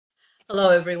Hello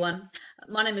everyone.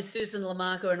 My name is Susan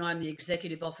Lamarca and I'm the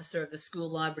Executive Officer of the School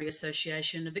Library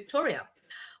Association of Victoria.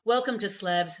 Welcome to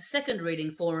SLAV's second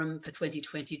reading forum for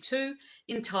 2022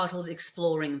 entitled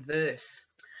Exploring Verse.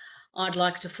 I'd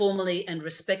like to formally and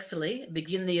respectfully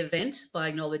begin the event by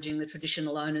acknowledging the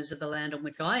traditional owners of the land on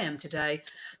which I am today,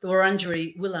 the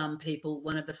Wurundjeri Willam people,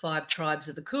 one of the 5 tribes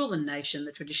of the Kulin Nation,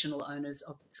 the traditional owners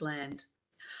of this land.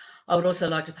 I would also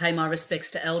like to pay my respects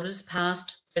to elders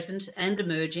past, present and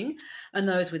emerging, and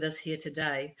those with us here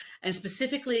today, and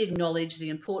specifically acknowledge the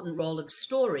important role of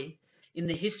story in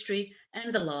the history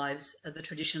and the lives of the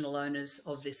traditional owners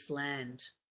of this land.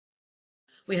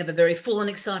 We have a very full and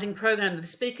exciting program of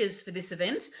speakers for this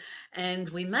event, and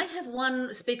we may have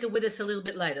one speaker with us a little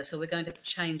bit later, so we're going to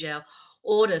change our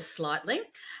order slightly,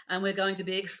 and we're going to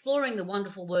be exploring the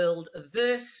wonderful world of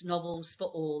verse novels for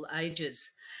all ages.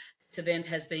 This event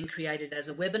has been created as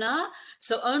a webinar,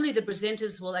 so only the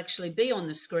presenters will actually be on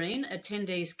the screen.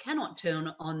 Attendees cannot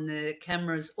turn on their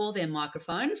cameras or their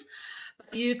microphones.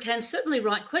 You can certainly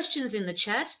write questions in the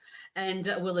chat and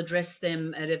we'll address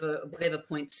them at whatever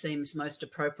point seems most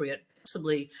appropriate.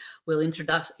 Possibly we'll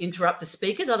interrupt the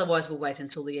speakers, otherwise we'll wait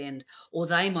until the end, or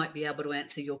they might be able to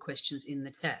answer your questions in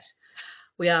the chat.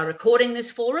 We are recording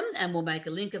this forum and we'll make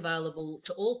a link available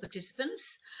to all participants.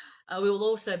 We will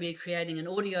also be creating an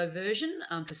audio version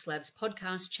for SLAV's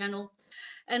podcast channel,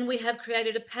 and we have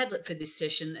created a Padlet for this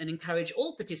session and encourage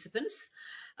all participants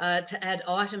to add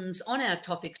items on our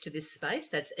topics to this space.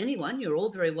 That's anyone. You're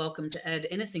all very welcome to add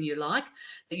anything you like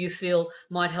that you feel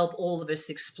might help all of us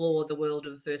explore the world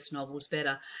of verse novels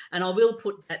better. And I will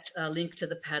put that link to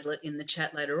the Padlet in the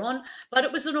chat later on, but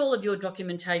it was in all of your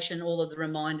documentation, all of the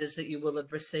reminders that you will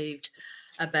have received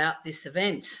about this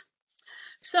event.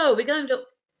 So we're going to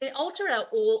alter our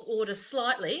order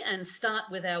slightly and start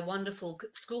with our wonderful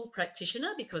school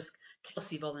practitioner because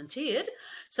Kelsy volunteered.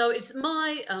 So it's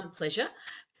my pleasure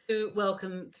to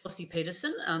welcome Kelsy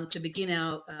Peterson to begin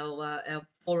our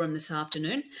forum this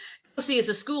afternoon. Kelsy is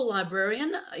a school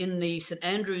librarian in the St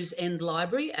Andrews End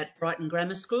Library at Brighton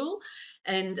Grammar School,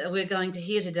 and we're going to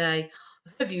hear today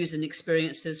her views and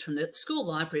experiences from the school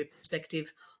library perspective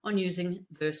on using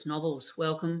verse novels.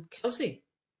 Welcome, Kelsy.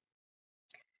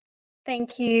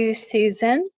 Thank you,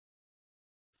 Susan.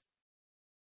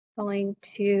 Going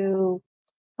to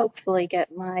hopefully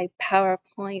get my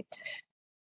PowerPoint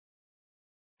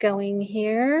going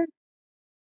here.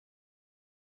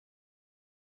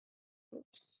 Oops.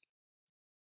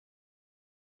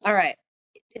 All right,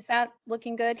 is that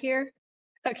looking good here?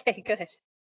 Okay, good.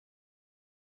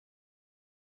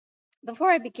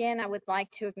 Before I begin, I would like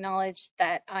to acknowledge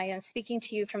that I am speaking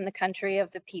to you from the country of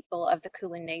the people of the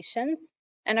Kulin Nations,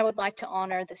 and I would like to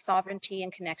honor the sovereignty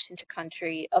and connection to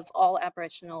country of all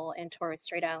Aboriginal and Torres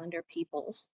Strait Islander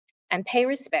peoples, and pay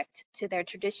respect to their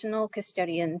traditional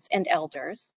custodians and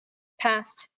elders, past,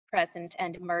 present,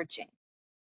 and emerging.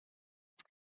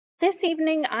 This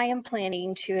evening, I am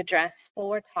planning to address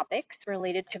 4 topics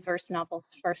related to verse novels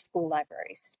for school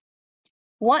libraries.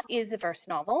 What is a verse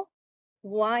novel?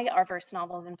 Why are verse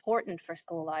novels important for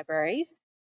school libraries?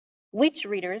 Which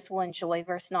readers will enjoy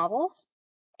verse novels?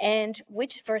 And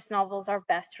which verse novels are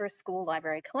best for school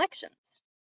library collections?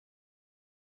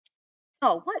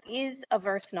 So, what is a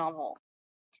verse novel?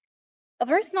 A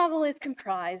verse novel is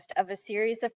comprised of a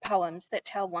series of poems that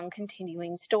tell one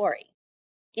continuing story.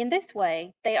 In this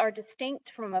way, they are distinct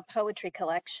from a poetry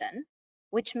collection,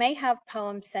 which may have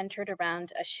poems centered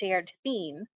around a shared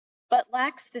theme, but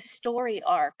lacks the story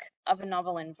arc of a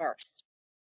novel in verse.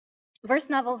 Verse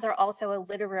novels are also a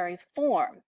literary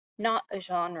form, not a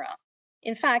genre.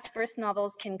 In fact, verse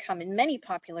novels can come in many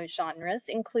popular genres,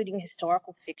 including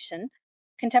historical fiction,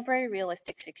 contemporary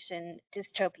realistic fiction,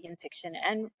 dystopian fiction,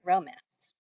 and romance.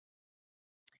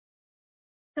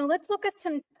 So let's look at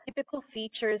some typical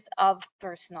features of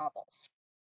verse novels.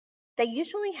 They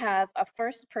usually have a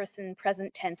first-person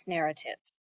present tense narrative.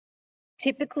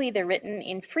 Typically, they're written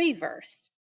in free verse,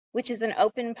 which is an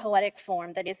open poetic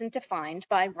form that isn't defined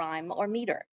by rhyme or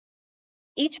meter.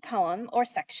 Each poem or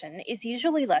section is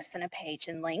usually less than a page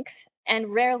in length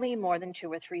and rarely more than 2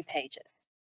 or 3 pages.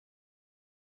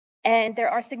 And there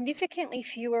are significantly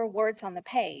fewer words on the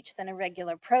page than a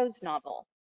regular prose novel,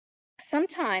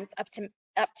 sometimes up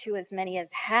to as many as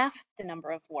half the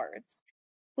number of words,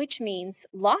 which means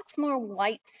lots more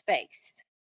white space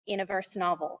in a verse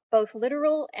novel, both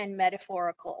literal and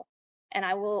metaphorical. And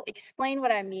I will explain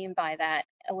what I mean by that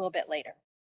a little bit later.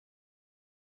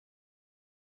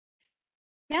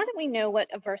 Now that we know what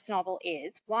a verse novel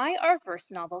is, why are verse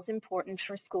novels important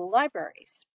for school libraries?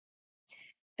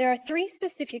 There are 3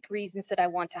 specific reasons that I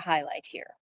want to highlight here.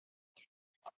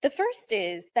 The first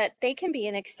is that they can be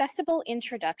an accessible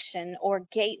introduction or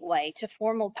gateway to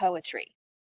formal poetry.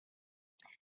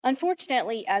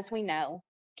 Unfortunately, as we know,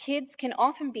 kids can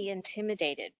often be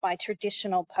intimidated by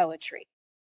traditional poetry.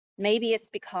 Maybe it's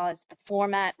because the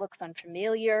format looks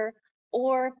unfamiliar,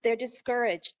 or they're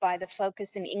discouraged by the focus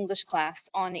in English class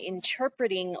on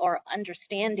interpreting or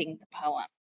understanding the poem.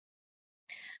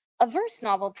 A verse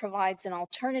novel provides an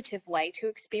alternative way to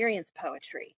experience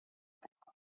poetry.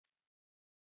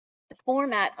 The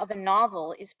format of a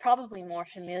novel is probably more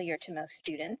familiar to most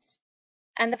students,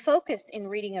 and the focus in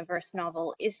reading a verse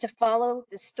novel is to follow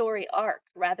the story arc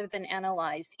rather than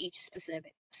analyze each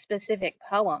specific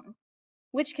poem,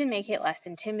 which can make it less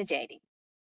intimidating.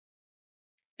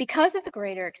 Because of the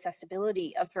greater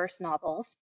accessibility of verse novels,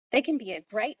 they can be a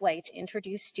great way to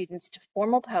introduce students to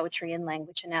formal poetry and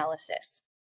language analysis.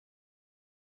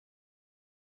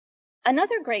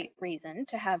 Another great reason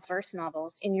to have verse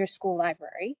novels in your school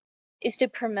library is to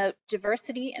promote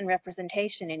diversity and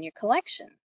representation in your collection.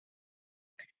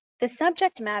 The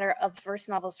subject matter of verse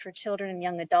novels for children and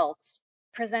young adults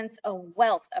presents a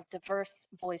wealth of diverse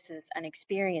voices and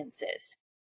experiences,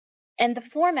 and the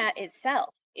format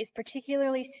itself is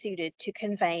particularly suited to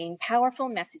conveying powerful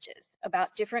messages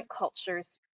about different cultures,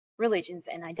 religions,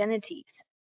 and identities.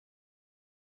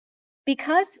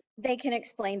 Because they can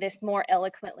explain this more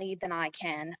eloquently than I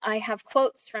can, I have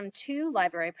quotes from two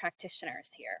library practitioners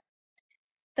here.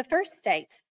 The first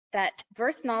states that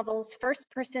verse novels'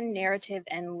 first-person narrative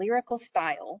and lyrical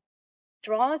style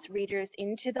draws readers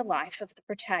into the life of the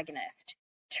protagonist,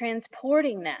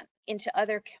 transporting them into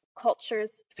other cultures,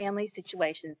 family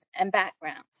situations, and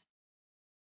backgrounds.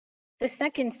 The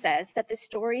second says that the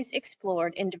stories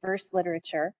explored in diverse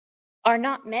literature are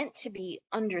not meant to be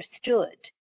understood.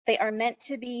 They are meant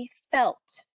to be felt,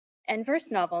 and verse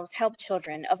novels help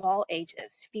children of all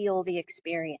ages feel the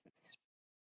experience.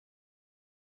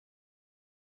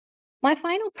 My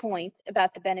final point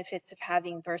about the benefits of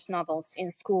having verse novels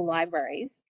in school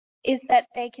libraries is that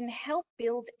they can help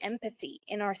build empathy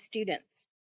in our students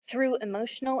through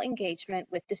emotional engagement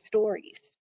with the stories.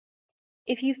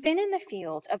 If you've been in the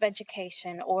field of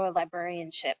education or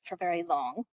librarianship for very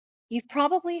long, you've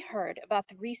probably heard about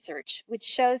the research which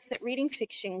shows that reading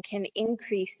fiction can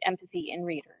increase empathy in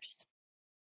readers.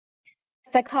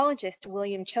 Psychologist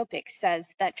William Chopik says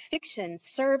that fiction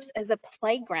serves as a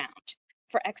playground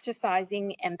for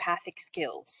exercising empathic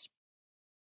skills.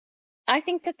 I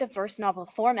think that the verse novel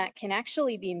format can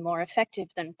actually be more effective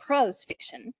than prose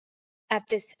fiction at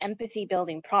this empathy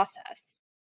building process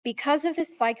because of the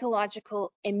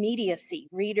psychological immediacy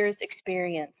readers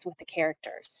experience with the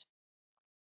characters.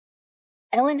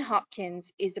 Ellen Hopkins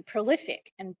is a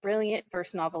prolific and brilliant verse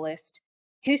novelist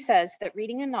who says that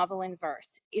reading a novel in verse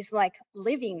is like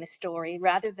living the story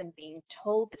rather than being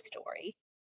told the story.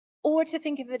 Or to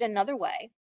think of it another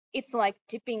way, it's like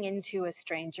dipping into a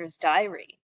stranger's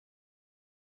diary.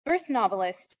 Verse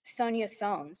novelist Sonia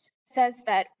Soames says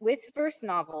that with verse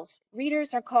novels, readers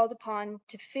are called upon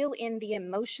to fill in the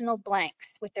emotional blanks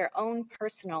with their own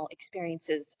personal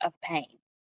experiences of pain.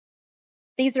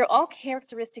 These are all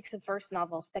characteristics of verse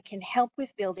novels that can help with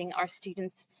building our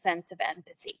students' sense of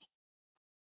empathy.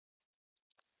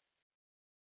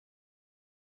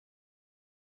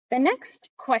 The next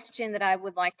question that I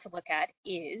would like to look at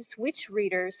is which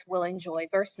readers will enjoy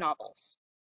verse novels?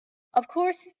 Of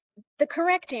course, the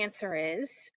correct answer is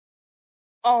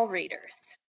all readers.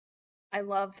 I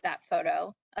love that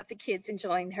photo of the kids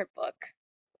enjoying their book.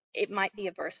 It might be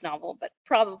a verse novel, but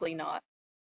probably not.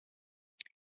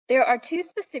 There are two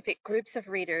specific groups of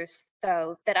readers,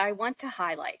 though, that I want to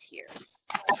highlight here.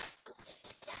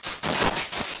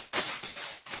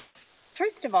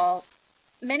 First of all,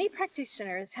 many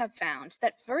practitioners have found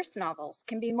that verse novels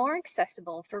can be more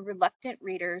accessible for reluctant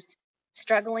readers,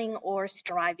 struggling or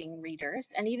striving readers,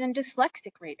 and even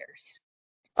dyslexic readers.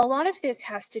 A lot of this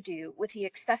has to do with the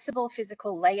accessible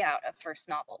physical layout of verse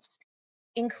novels,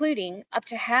 including up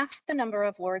to half the number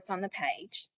of words on the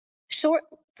page, short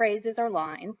phrases or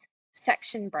lines,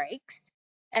 section breaks,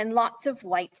 and lots of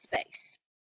white space.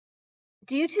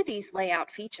 Due to these layout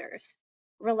features,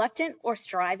 reluctant or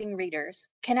striving readers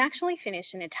can actually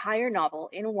finish an entire novel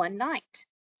in one night,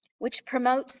 which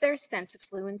promotes their sense of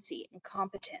fluency and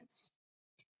competence.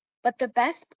 But the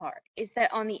best part is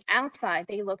that on the outside,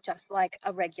 they look just like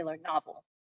a regular novel.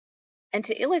 And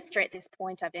to illustrate this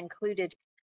point, I've included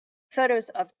photos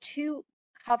of two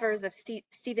covers of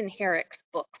Stephen Herrick's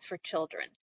books for children.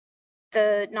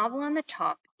 The novel on the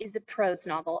top is a prose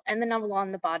novel, and the novel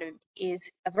on the bottom is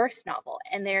a verse novel,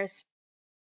 and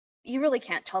you really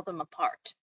can't tell them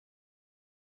apart.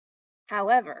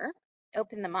 However,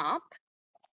 open them up,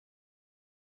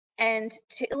 And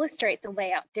to illustrate the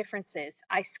layout differences,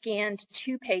 I scanned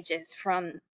 2 pages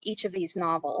from each of these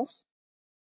novels,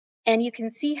 and you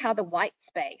can see how the white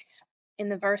space in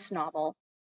the verse novel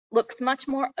looks much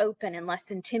more open and less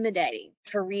intimidating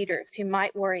for readers who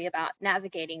might worry about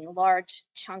navigating large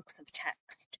chunks of text.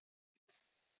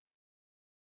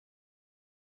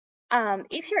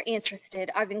 If you're interested,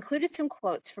 I've included some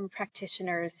quotes from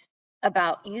practitioners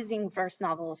about using verse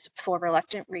novels for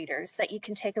reluctant readers that you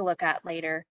can take a look at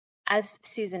later. As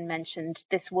Susan mentioned,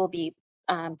 this will be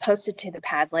posted to the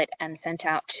Padlet and sent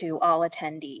out to all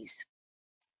attendees.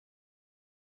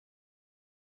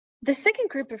 The second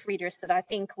group of readers that I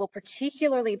think will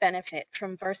particularly benefit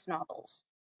from verse novels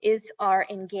is our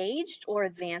engaged or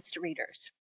advanced readers.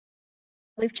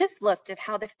 We've just looked at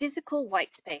how the physical white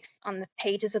space on the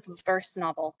pages of a verse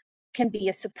novel can be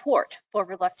a support for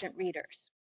reluctant readers.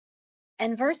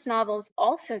 And verse novels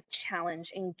also challenge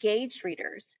engaged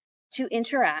readers to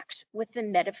interact with the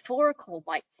metaphorical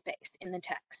white space in the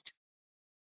text.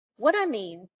 What I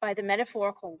mean by the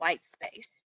metaphorical white space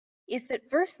is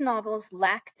that verse novels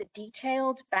lack the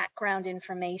detailed background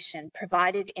information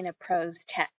provided in a prose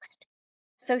text.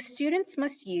 So students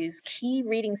must use key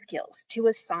reading skills to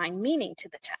assign meaning to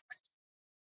the text.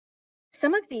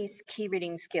 Some of these key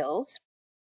reading skills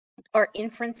are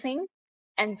inferencing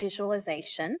and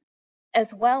visualization, as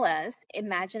well as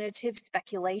imaginative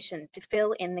speculation to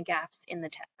fill in the gaps in the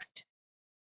text.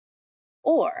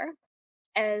 Or,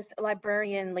 as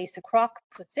librarian Lisa Kroc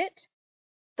puts it,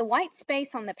 the white space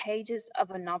on the pages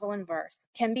of a novel in verse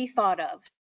can be thought of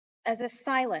as a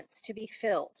silence to be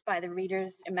filled by the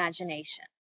reader's imagination.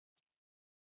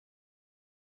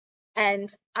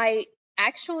 And I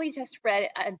actually just read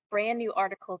a brand new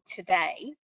article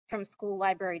today from School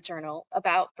Library Journal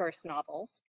about verse novels,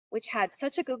 which had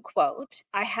such a good quote,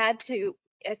 I had to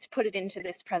put it into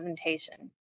this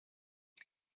presentation.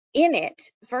 In it,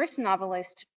 verse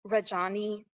novelist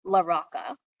Rajani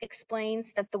LaRocca explains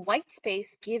that the white space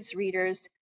gives readers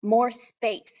more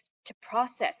space to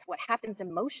process what happens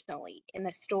emotionally in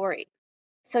the story,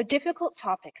 so difficult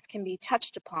topics can be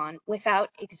touched upon without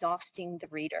exhausting the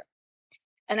reader.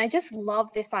 And I just love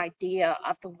this idea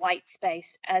of the white space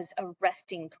as a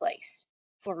resting place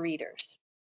for readers.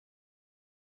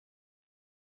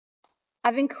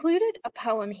 I've included a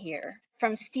poem here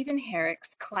from Stephen Herrick's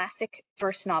classic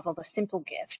verse novel, The Simple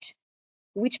Gift,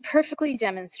 which perfectly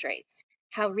demonstrates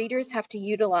how readers have to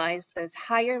utilize those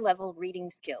higher level reading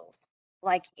skills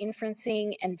like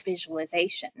inferencing and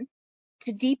visualization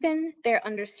to deepen their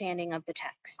understanding of the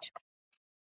text.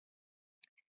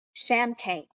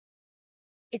 Champagne.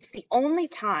 It's the only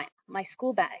time my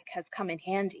school bag has come in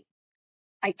handy.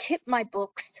 I tip my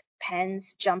books, pens,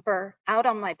 jumper out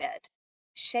on my bed,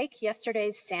 shake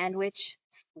yesterday's sandwich,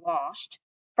 sloshed,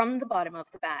 from the bottom of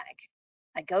the bag.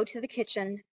 I go to the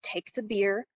kitchen, take the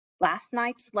beer, last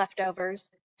night's leftovers,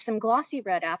 some glossy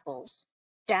red apples,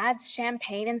 Dad's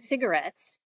champagne and cigarettes,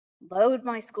 load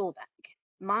my school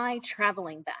bag, my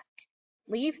traveling bag,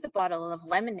 leave the bottle of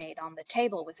lemonade on the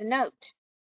table with a note.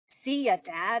 See ya,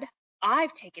 Dad. I've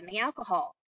taken the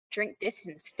alcohol. Drink this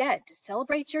instead to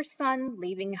celebrate your son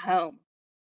leaving home.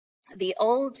 The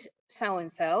old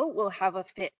so-and-so will have a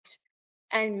fit,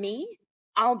 and me,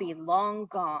 I'll be long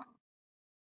gone.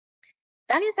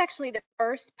 That is actually the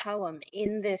first poem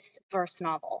in this verse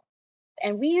novel,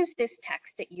 and we use this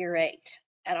text at year 8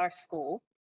 at our school,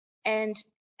 and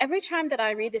every time that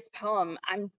I read this poem,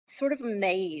 I'm sort of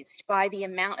amazed by the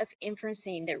amount of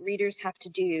inferencing that readers have to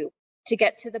do to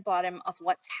get to the bottom of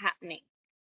what's happening.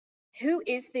 Who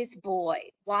is this boy?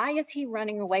 Why is he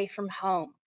running away from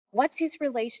home? What's his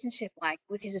relationship like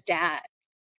with his dad?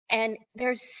 And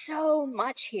there's so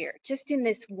much here just in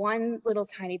this one little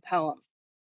tiny poem.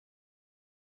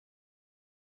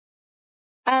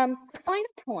 The final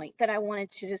point that I wanted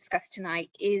to discuss tonight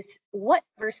is what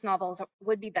verse novels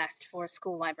would be best for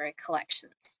school library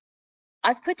collections.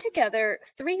 I've put together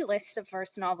 3 lists of verse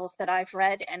novels that I've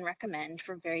read and recommend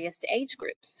for various age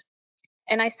groups.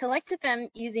 And I selected them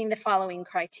using the following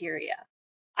criteria.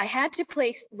 I had to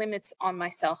place limits on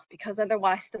myself because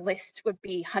otherwise the list would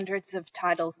be hundreds of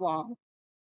titles long.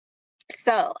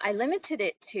 So I limited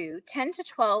it to 10 to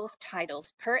 12 titles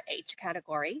per age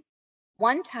category,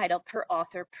 1 title per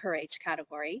author per age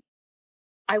category.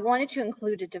 I wanted to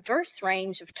include a diverse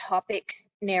range of topics,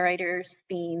 narrators,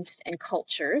 themes, and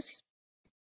cultures.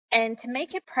 And to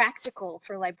make it practical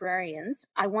for librarians,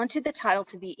 I wanted the title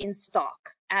to be in stock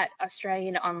at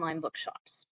Australian online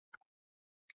bookshops.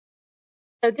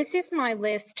 So this is my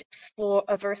list for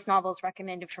verse novels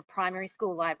recommended for primary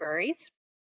school libraries.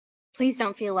 Please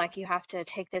don't feel like you have to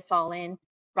take this all in.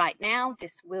 right now.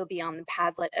 This will be on the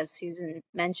Padlet, as Susan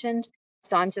mentioned,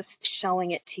 so I'm just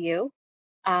showing it to you.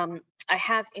 I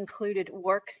have included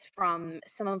works from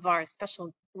some of our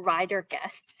special writer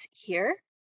guests here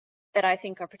that I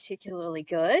think are particularly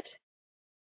good.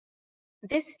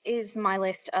 This is my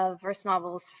list of verse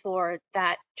novels for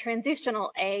that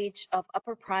transitional age of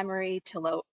upper primary to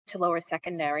lower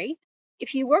secondary.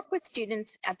 If you work with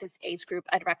students at this age group,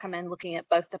 I'd recommend looking at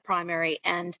both the primary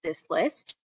and this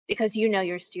list, because you know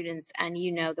your students and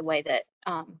you know the way that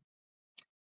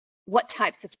what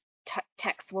types of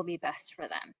text will be best for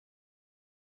them.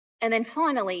 And then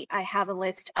finally, I have a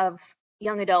list of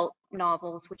young adult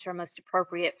novels which are most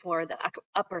appropriate for the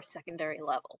upper secondary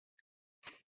level.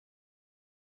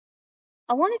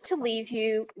 I wanted to leave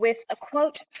you with a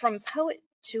quote from poet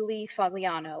Julie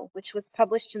Fagliano, which was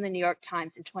published in the New York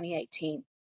Times in 2018.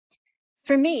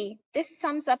 For me, this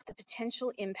sums up the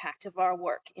potential impact of our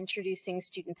work introducing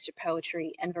students to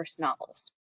poetry and verse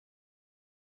novels.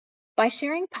 By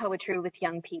sharing poetry with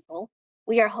young people,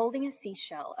 we are holding a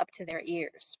seashell up to their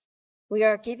ears. We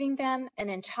are giving them an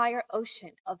entire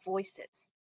ocean of voices,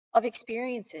 of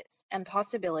experiences and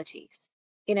possibilities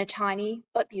in a tiny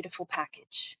but beautiful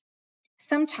package.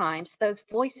 Sometimes those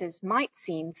voices might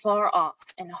seem far off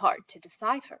and hard to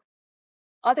decipher.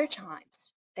 Other times,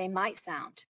 they might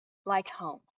sound like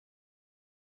home.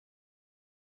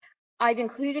 I've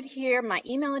included here my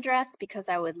email address because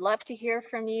I would love to hear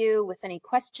from you with any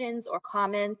questions or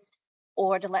comments,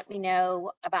 or to let me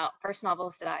know about verse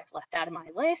novels that I've left out of my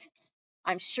lists.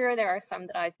 I'm sure there are some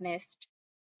that I've missed.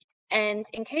 And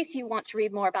in case you want to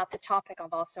read more about the topic,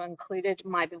 I've also included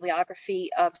my bibliography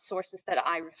of sources that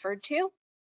I referred to,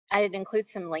 and it includes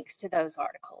some links to those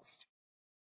articles.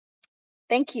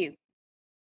 Thank you.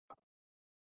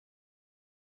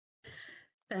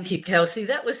 Thank you, Kelsy.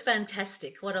 That was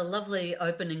fantastic. What a lovely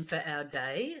opening for our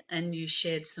day, and you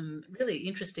shared some really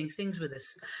interesting things with us.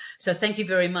 So thank you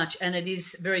very much, and it is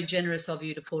very generous of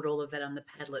you to put all of that on the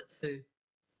Padlet too.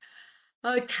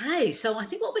 Okay, so I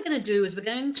think what we're going to do is we're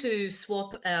going to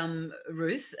swap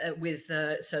Ruth with,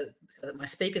 so that my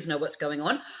speakers know what's going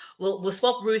on. We'll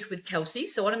swap Ruth with Kelsy.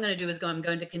 So what I'm going to do is I'm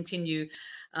going to continue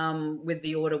with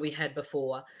the order we had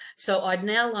before. So I'd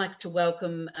now like to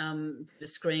welcome to the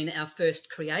screen our first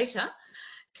creator,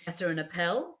 Catherine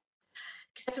Apel.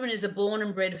 Catherine is a born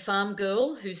and bred farm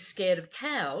girl who's scared of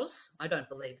cows. I don't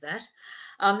believe that.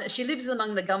 She lives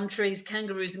among the gum trees,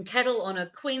 kangaroos and cattle on a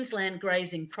Queensland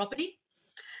grazing property.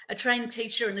 A trained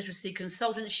teacher and literacy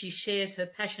consultant, she shares her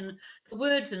passion for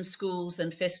words and schools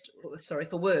and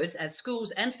for words at schools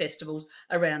and festivals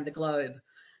around the globe.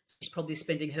 She's probably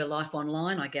spending her life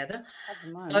online, I gather.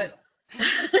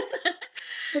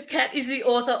 Kat is the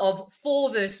author of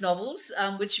 4 verse novels,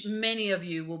 which many of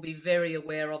you will be very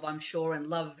aware of, I'm sure, and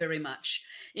love very much,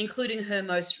 including her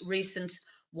most recent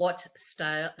What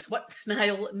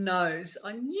Snail Knows.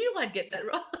 I knew I'd get that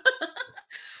right.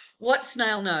 What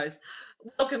Snail Knows.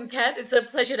 Welcome, Kat. It's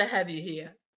a pleasure to have you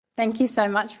here. Thank you so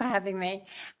much for having me.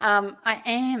 I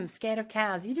am scared of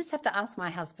cows. You just have to ask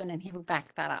my husband and he will back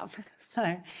that up. So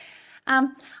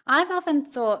I've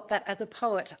often thought that as a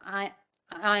poet, I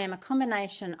am a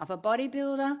combination of a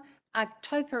bodybuilder, a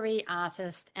topiary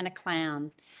artist and a clown.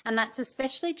 And that's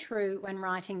especially true when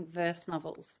writing verse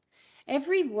novels.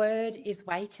 Every word is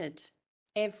weighted,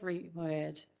 every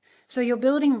word. So you're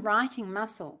building writing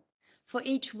muscle. For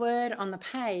each word on the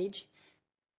page,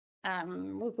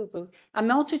 a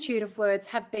multitude of words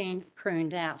have been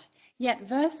pruned out, yet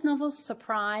verse novels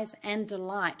surprise and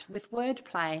delight with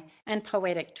wordplay and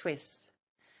poetic twists.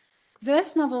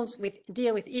 Verse novels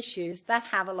deal with issues that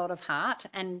have a lot of heart,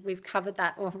 and we've covered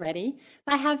that already.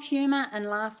 They have humour and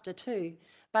laughter too,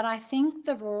 but I think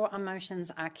the raw emotions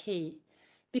are key.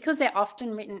 Because they're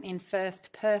often written in first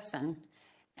person,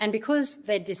 and because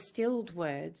they're distilled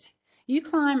words, you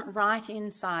climb right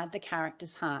inside the characters'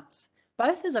 hearts,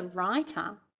 both as a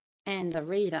writer and a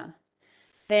reader.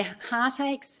 Their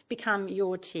heartaches become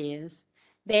your tears,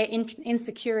 their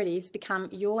insecurities become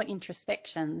your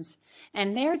introspections,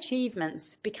 and their achievements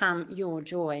become your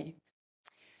joy.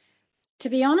 To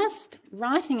be honest,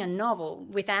 writing a novel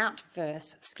without verse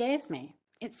scares me.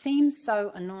 It seems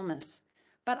so enormous,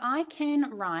 but I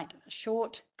can write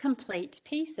short, complete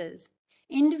pieces,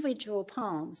 individual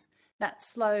poems that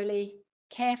slowly,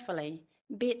 carefully,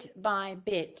 bit by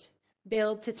bit,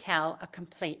 build to tell a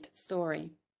complete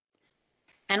story.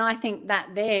 And I think that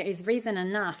there is reason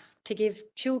enough to give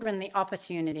children the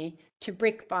opportunity to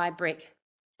brick by brick,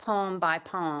 poem by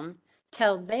poem,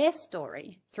 tell their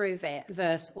story through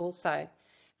verse also.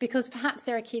 Because perhaps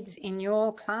there are kids in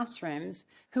your classrooms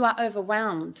who are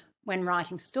overwhelmed when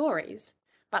writing stories,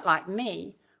 but like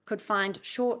me, would find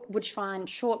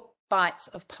short bites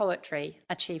of poetry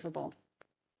achievable.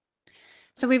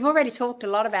 So we've already talked a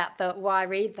lot about the why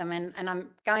read them, and I'm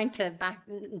going to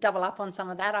double up on some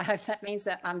of that. I hope that means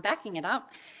that I'm backing it up.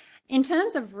 In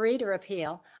terms of reader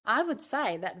appeal, I would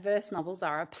say that verse novels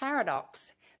are a paradox.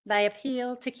 They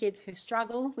appeal to kids who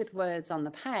struggle with words on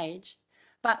the page,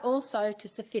 but also to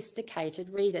sophisticated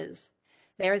readers.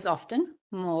 There is often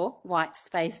more white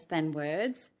space than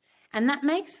words, and that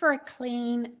makes for a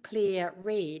clean, clear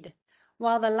read,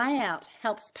 while the layout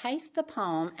helps pace the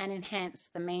poem and enhance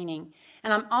the meaning.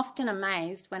 And I'm often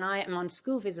amazed when I am on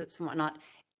school visits and whatnot,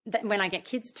 that when I get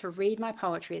kids to read my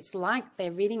poetry, it's like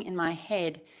they're reading in my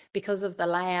head because of the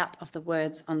layout of the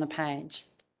words on the page.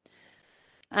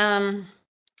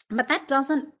 But that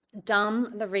doesn't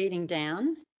dumb the reading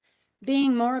down.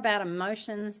 Being more about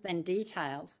emotions than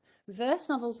details, verse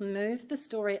novels move the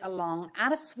story along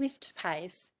at a swift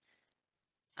pace,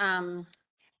 and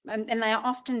they are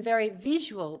often very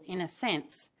visual in a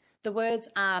sense. The words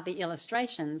are the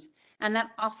illustrations, and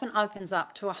that often opens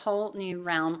up to a whole new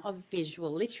realm of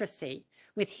visual literacy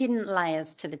with hidden layers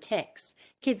to the text.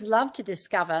 Kids love to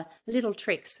discover little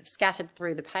tricks scattered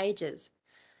through the pages.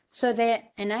 So they're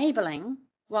enabling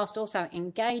whilst also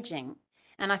engaging,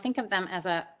 and I think of them as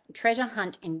a treasure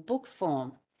hunt in book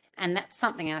form, and that's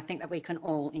something I think that we can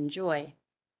all enjoy.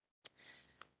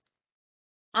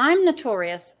 I'm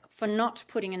notorious for not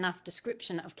putting enough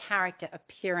description of character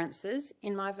appearances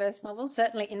in my verse novels,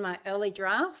 certainly in my early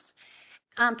drafts,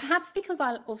 perhaps because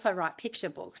I also write picture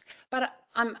books, but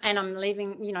I'm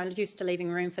used to leaving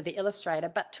room for the illustrator,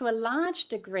 but to a large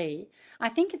degree, I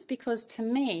think it's because to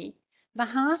me, the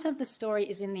heart of the story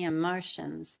is in the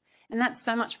emotions, and that's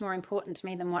so much more important to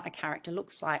me than what a character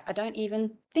looks like. I don't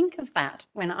even think of that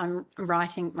when I'm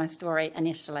writing my story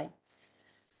initially.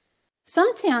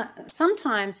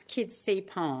 Sometimes kids see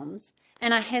poems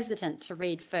and are hesitant to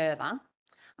read further.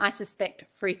 I suspect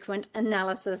frequent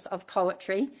analysis of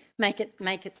poetry makes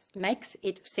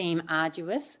it seem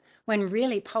arduous, when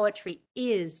really poetry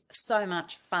is so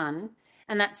much fun,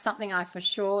 and that's something I for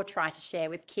sure try to share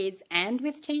with kids and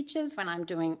with teachers when I'm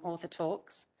doing author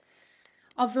talks.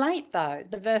 Of late, though,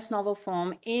 the verse novel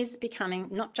form is becoming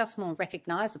not just more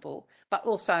recognisable, but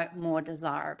also more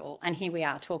desirable. And here we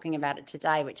are talking about it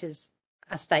today, which is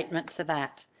a statement to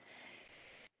that.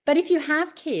 But if you have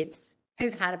kids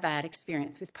who've had a bad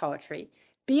experience with poetry,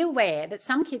 be aware that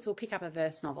some kids will pick up a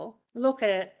verse novel, look at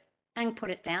it, and put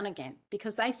it down again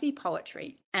because they see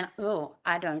poetry and, oh,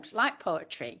 I don't like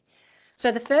poetry.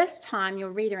 So the first time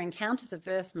your reader encounters a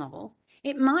verse novel,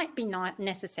 it might be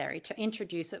necessary to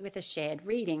introduce it with a shared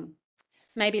reading.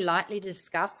 Maybe lightly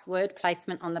discuss word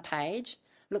placement on the page,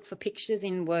 look for pictures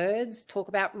in words, talk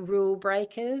about rule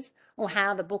breakers, or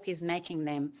how the book is making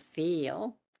them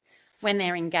feel. When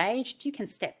they're engaged, you can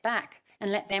step back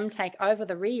and let them take over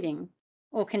the reading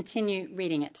or continue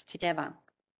reading it together.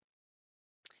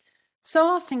 So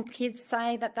often kids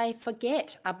say that they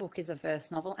forget a book is a verse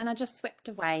novel and are just swept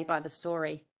away by the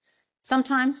story.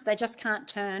 Sometimes they just can't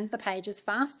turn the pages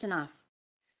fast enough.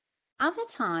 Other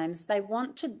times they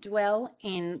want to dwell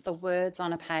in the words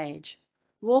on a page,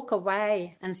 walk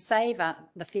away and savour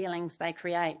the feelings they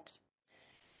create.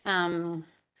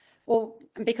 Or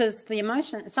because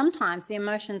sometimes the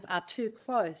emotions are too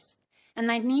close and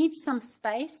they need some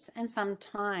space and some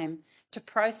time to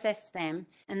process them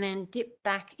and then dip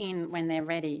back in when they're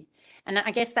ready. And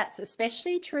I guess that's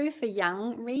especially true for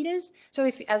young readers. So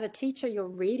if as a teacher you're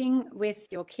reading with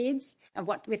your kids and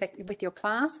with your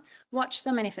class, watch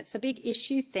them, and if it's a big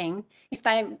issue thing, if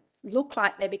they look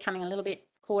like they're becoming a little bit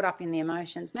caught up in the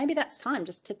emotions, maybe that's time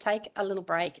just to take a little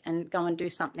break and go and do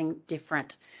something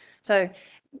different. So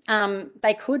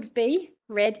they could be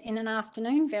read in an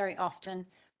afternoon very often,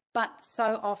 but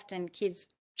so often kids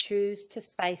choose to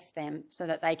space them so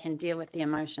that they can deal with the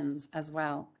emotions as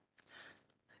well.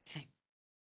 Okay.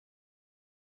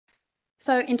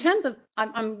 So in terms of,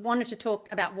 I wanted to talk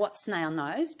about What Snail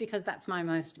Knows because that's my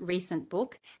most recent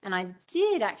book, and I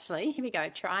did actually, here we go,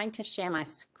 trying to share my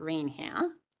screen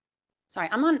here. Sorry,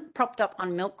 I'm propped up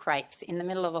on milk crates in the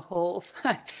middle of a hall,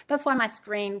 so that's why my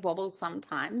screen wobbles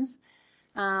sometimes.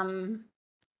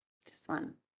 This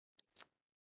one,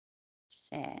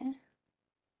 share.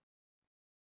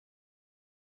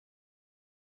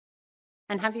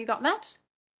 And have you got that?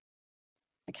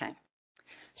 Okay.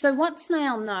 So What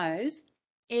Snail Knows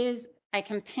is a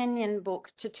companion book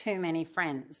to Too Many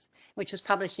Friends, which was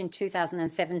published in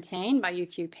 2017 by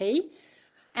UQP.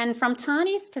 And from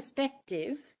Tani's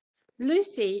perspective,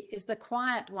 Lucy is the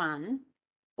quiet one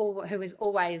who is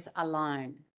always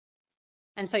alone.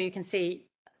 And so you can see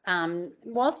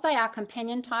whilst they are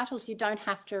companion titles, you don't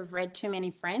have to have read Too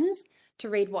Many Friends to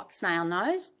read What Snail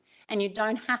Knows, and you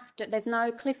don't have to, there's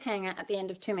no cliffhanger at the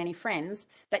end of Too Many Friends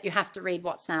that you have to read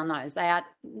What Snail Knows. They are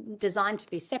designed to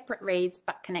be separate reads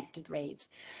but connected reads.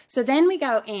 So then we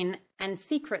go in and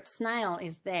Secret Snail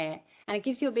is there, and it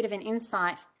gives you a bit of an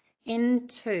insight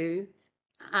into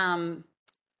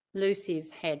Lucy's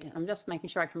head. I'm just making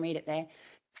sure I can read it there.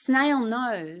 Snail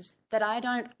knows that I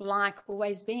don't like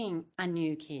always being a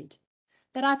new kid,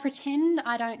 that I pretend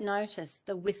I don't notice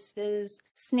the whispers,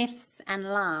 sniffs and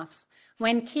laughs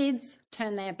when kids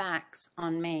turn their backs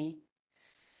on me,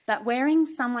 that wearing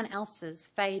someone else's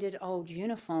faded old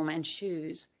uniform and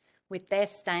shoes with their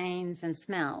stains and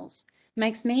smells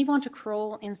makes me want to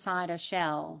crawl inside a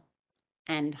shell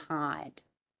and hide.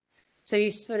 So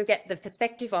you sort of get the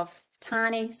perspective of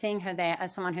Tiny seeing her there as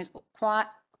someone who's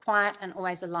quiet and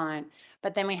always alone.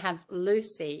 But then we have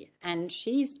Lucy, and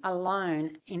she's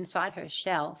alone inside her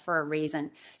shell for a reason.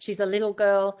 She's a little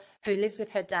girl who lives with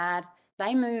her dad.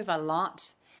 They move a lot,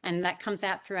 and that comes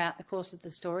out throughout the course of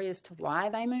the story as to why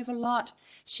they move a lot.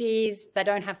 They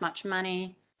don't have much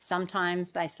money. Sometimes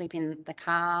they sleep in the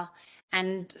car.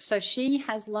 And so she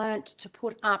has learnt to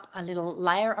put up a little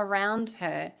layer around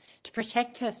her to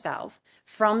protect herself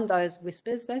from those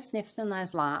whispers, those sniffs and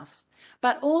those laughs,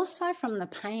 but also from the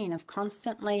pain of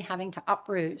constantly having to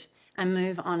uproot and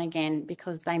move on again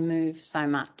because they move so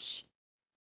much.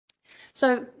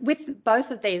 So with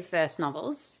both of these verse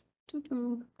novels,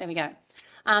 there we go.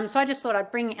 So I just thought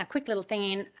I'd bring a quick little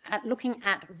thing in at looking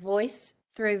at voice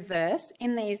through verse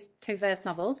in these two verse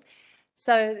novels.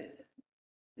 So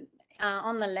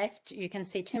on the left, you can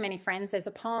see Too Many Friends. There's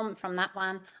a poem from that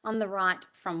one. On the right,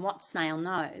 from What Snail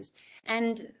Knows.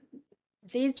 And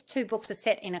these two books are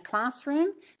set in a classroom,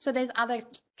 so there's other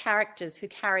characters who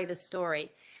carry the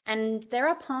story. And there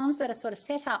are poems that are sort of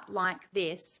set up like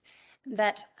this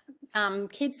that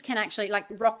kids can actually, like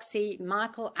Roxy,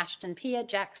 Michael, Ashton, Pia,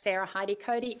 Jack, Sarah, Heidi,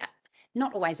 Cody,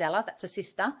 not always Ella, that's a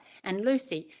sister, and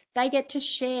Lucy. They get to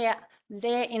share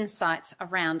their insights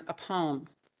around a poem.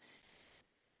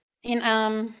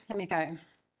 Let me go.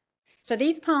 So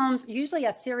these poems usually are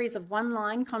a series of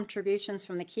one-line contributions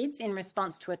from the kids in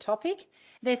response to a topic.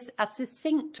 There's a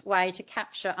succinct way to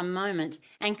capture a moment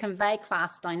and convey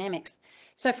class dynamics.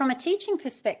 So from a teaching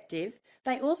perspective,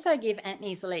 they also give an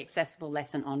easily accessible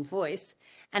lesson on voice,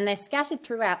 and they're scattered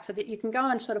throughout so that you can go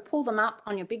and sort of pull them up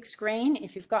on your big screen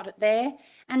if you've got it there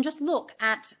and just look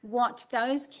at what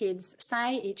those kids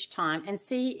say each time and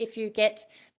see if you get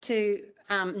to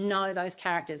know those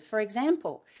characters. For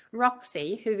example,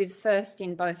 Roxy, who is first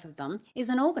in both of them, is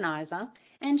an organiser,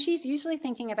 and she's usually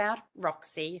thinking about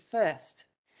Roxy first.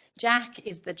 Jack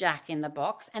is the Jack in the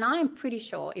box, and I'm pretty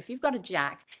sure if you've got a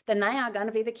Jack, then they are going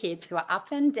to be the kids who are up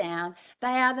and down. They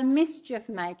are the mischief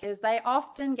makers. They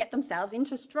often get themselves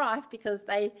into strife because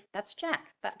that's Jack.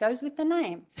 That goes with the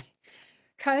name.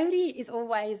 Cody is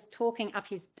always talking up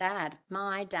his dad,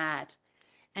 my dad,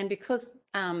 and because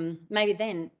maybe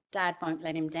then Dad won't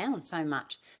let him down so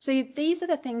much. So these are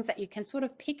the things that you can sort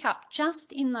of pick up just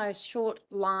in those short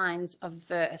lines of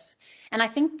verse. And I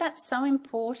think that's so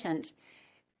important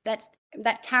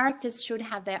that characters should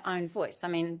have their own voice. I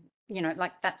mean, you know,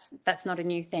 like that's not a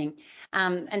new thing.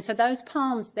 And so those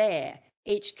poems there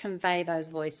each convey those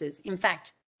voices. In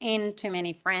fact, in Too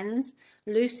Many Friends,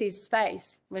 Lucy's face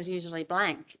was usually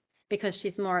blank because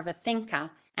she's more of a thinker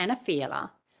and a feeler,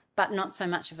 but not so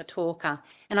much of a talker.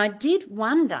 And I did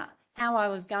wonder how I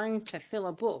was going to fill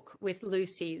a book with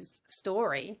Lucy's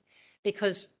story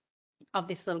because of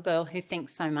this little girl who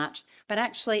thinks so much, but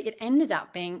actually it ended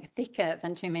up being thicker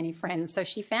than Too Many Friends. So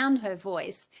she found her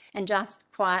voice and just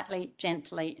quietly,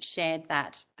 gently shared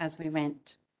that as we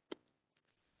went.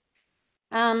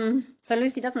 So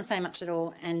Lucy doesn't say much at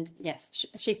all, and yes,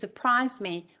 she surprised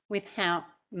me with how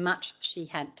much she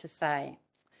had to say.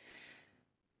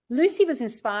 Lucy was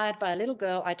inspired by a little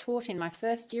girl I taught in my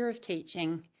first year of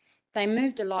teaching. They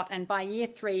moved a lot, and by year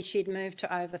 3 she'd moved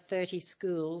to over 30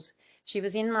 schools. She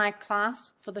was in my class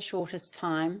for the shortest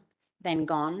time, then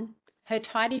gone, her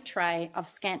tidy tray of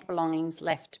scant belongings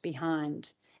left behind,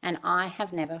 and I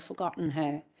have never forgotten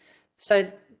her. So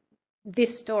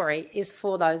this story is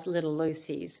for those little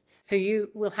Lucys who you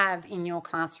will have in your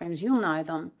classrooms. You'll know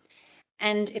them.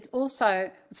 And it's also,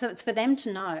 so it's for them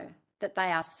to know that they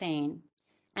are seen,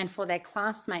 and for their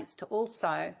classmates to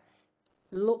also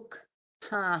look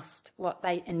past what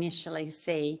they initially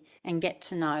see and get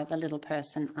to know the little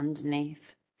person underneath.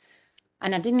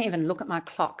 And I didn't even look at my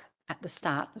clock at the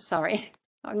start, sorry.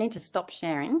 I need to stop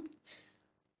sharing.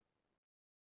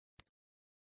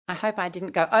 I hope I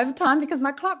didn't go over time because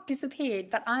my clock disappeared,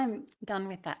 but I'm done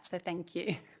with that, so thank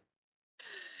you.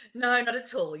 No, not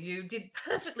at all. You did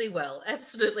perfectly well.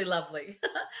 Absolutely lovely.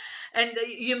 And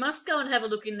you must go and have a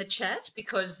look in the chat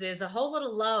because there's a whole lot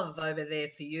of love over there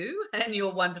for you and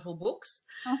your wonderful books.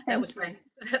 Oh, That was thank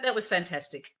you. that was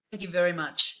fantastic. Thank you very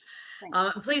much.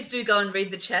 Please do go and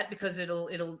read the chat because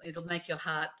it'll make your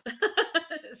heart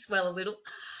swell a little.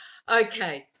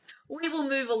 Okay, we will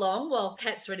move along while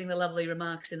Kat's reading the lovely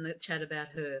remarks in the chat about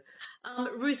her.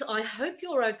 Ruth, I hope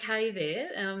you're okay there.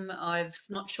 I'm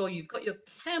not sure you've got your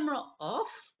camera off,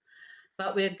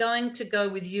 but we're going to go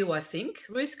with you, I think.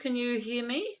 Ruth, can you hear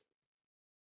me?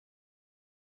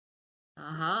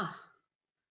 Aha.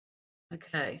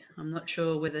 Okay, I'm not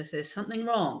sure whether there's something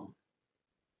wrong.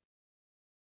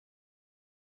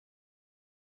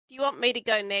 Do you want me to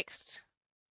go next?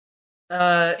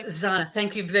 Zana,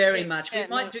 thank you very much. We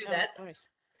might do that. Worries.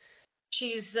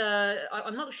 She's,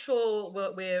 I'm not sure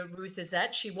where Ruth is at.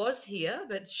 She was here,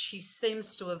 but she seems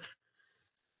to have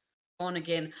gone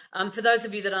again. For those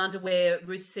of you that aren't aware,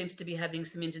 Ruth seems to be having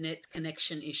some internet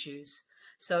connection issues.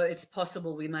 So it's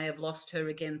possible we may have lost her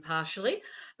again partially,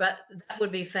 but that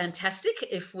would be fantastic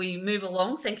if we move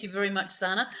along. Thank you very much,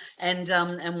 Zana, and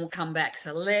we'll come back.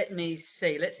 So let me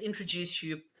see. Let's introduce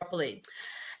you properly.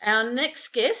 Our next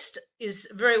guest is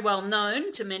very well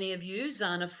known to many of you.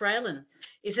 Zana Fraillon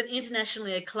is an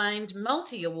internationally acclaimed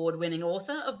multi-award winning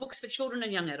author of books for children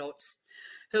and young adults.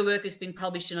 Her work has been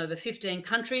published in over 15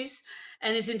 countries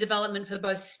and is in development for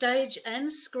both stage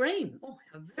and screen. Oh,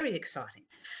 how very exciting.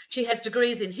 She has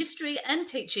degrees in history and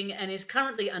teaching and is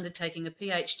currently undertaking a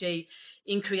PhD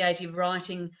in creative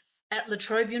writing at La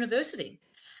Trobe University.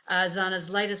 Zana's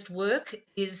latest work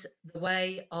is The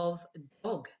Way of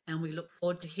Dog, and we look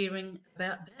forward to hearing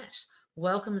about that.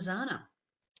 Welcome, Zana.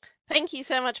 Thank you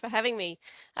so much for having me.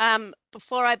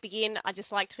 Before I begin, I'd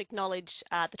just like to acknowledge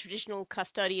the traditional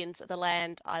custodians of the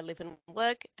land I live and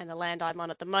work and the land I'm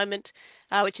on at the moment,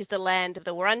 which is the land of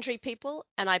the Wurundjeri people,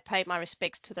 and I pay my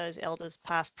respects to those elders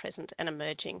past, present and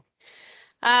emerging.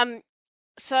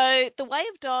 So The Way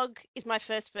of Dog is my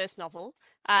first verse novel,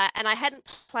 and I hadn't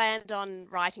planned on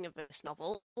writing a verse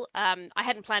novel. I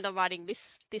hadn't planned on writing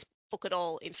this book at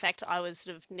all. In fact, I was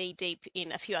sort of knee-deep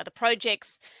in a few other projects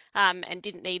and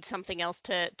didn't need something else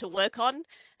to work on.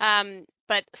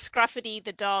 But Scruffity,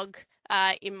 the dog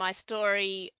in my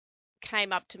story,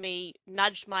 came up to me,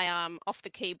 nudged my arm off the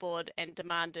keyboard and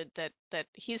demanded that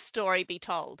his story be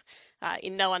told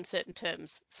in no uncertain terms.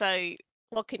 So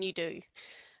what can you do?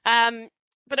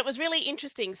 But it was really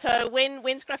interesting. So when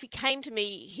Scruffy came to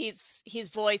me, his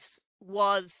voice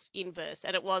was in verse,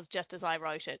 and it was just as I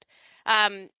wrote it.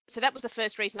 So that was the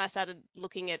first reason I started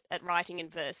looking at writing in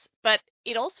verse. But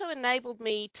it also enabled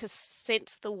me to sense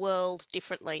the world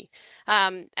differently,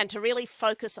 and to really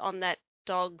focus on that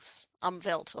dog's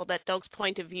umwelt, or that dog's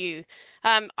point of view.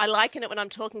 I liken it when I'm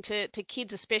talking to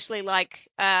kids, especially like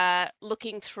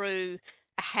looking through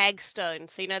a hagstone.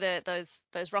 So you know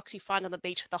those rocks you find on the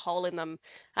beach with a hole in them.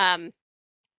 And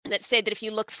it said that if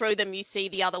you look through them, you see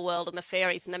the other world and the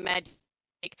fairies and the magic.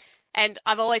 And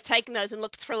I've always taken those and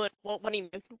looked through it. What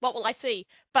will I see?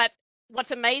 But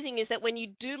what's amazing is that when you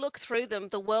do look through them,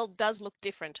 the world does look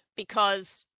different because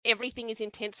everything is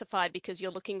intensified because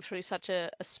you're looking through such a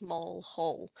small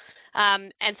hole.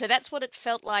 And so that's what it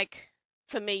felt like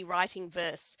for me writing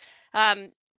verse.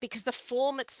 Because the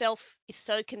form itself is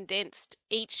so condensed.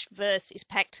 Each verse is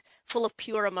packed full of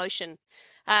pure emotion.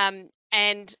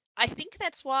 And I think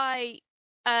that's why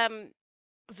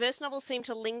verse novels seem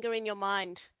to linger in your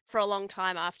mind for a long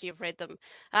time after you've read them.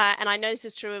 And I know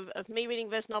this is true of me reading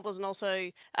verse novels, and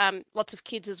also lots of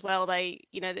kids as well. The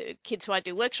kids who I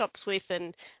do workshops with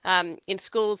and in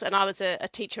schools, and I was a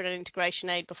teacher and an integration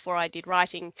aide before I did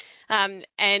writing.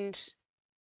 And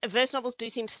verse novels do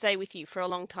seem to stay with you for a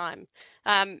long time.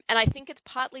 And I think it's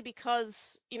partly because,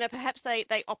 perhaps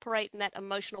they operate in that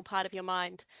emotional part of your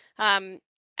mind,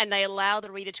 and they allow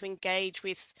the reader to engage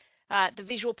with the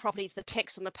visual properties, the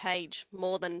text on the page,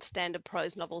 more than standard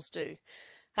prose novels do.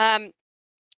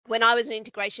 When I was an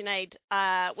integration aide,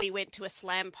 we went to a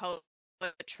slam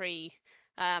poetry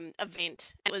event.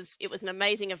 It was an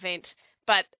amazing event,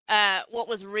 but what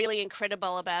was really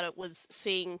incredible about it was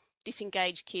seeing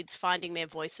disengaged kids finding their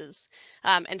voices,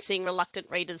 and seeing reluctant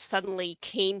readers suddenly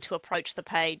keen to approach the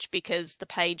page because the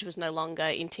page was no longer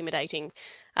intimidating,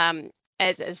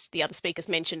 as the other speakers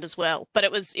mentioned as well. But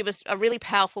it was a really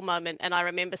powerful moment, and I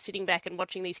remember sitting back and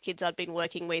watching these kids I'd been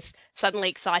working with suddenly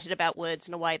excited about words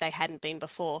in a way they hadn't been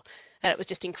before, and it was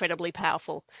just incredibly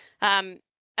powerful. And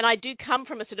And I do come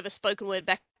from a sort of a spoken word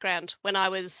background. When I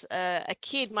was a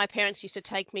kid, my parents used to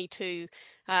take me to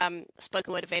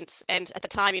spoken word events, and at the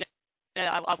time,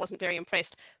 I wasn't very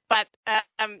impressed. But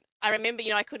I remember,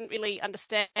 I couldn't really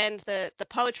understand the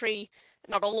poetry,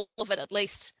 not all of it at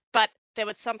least, but there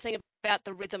was something about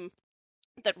the rhythm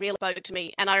that really spoke to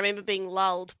me. And I remember being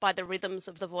lulled by the rhythms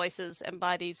of the voices and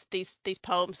by these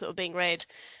poems that were being read.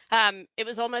 It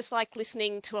was almost like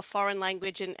listening to a foreign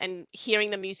language and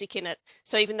hearing the music in it.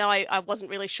 So even though I wasn't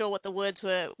really sure what the words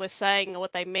were saying or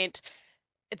what they meant,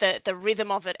 the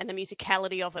rhythm of it and the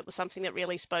musicality of it was something that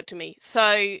really spoke to me. So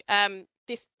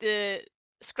the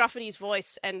Scruffety's voice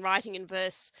and writing in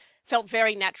verse felt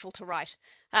very natural to write.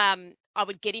 I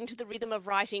would get into the rhythm of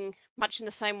writing much in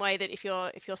the same way that if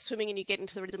you're swimming and you get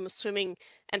into the rhythm of swimming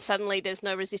and suddenly there's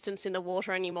no resistance in the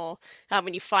water anymore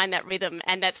when you find that rhythm,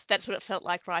 and that's what it felt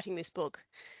like writing this book.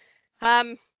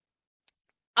 I'm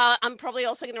probably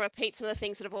also going to repeat some of the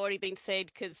things that have already been said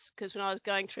because when I was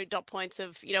going through dot points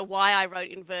of why I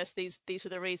wrote in verse, these were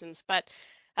the reasons. But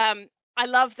I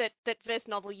love that verse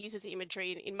novel uses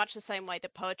imagery in much the same way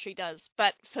that poetry does.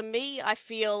 But for me, I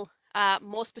feel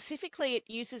more specifically it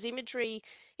uses imagery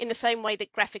in the same way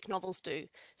that graphic novels do.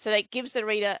 So that gives the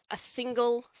reader a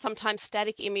single, sometimes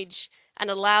static image and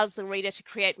allows the reader to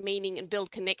create meaning and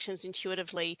build connections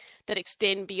intuitively that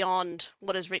extend beyond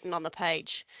what is written on the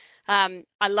page.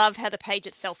 I love how the page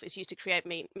itself is used to create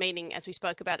meaning, as we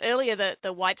spoke about earlier,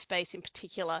 the white space in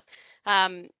particular.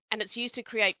 And it's used to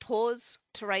create pause,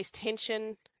 to raise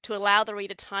tension, to allow the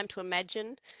reader time to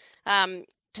imagine,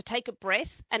 to take a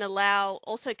breath and allow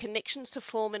also connections to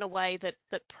form in a way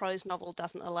that prose novel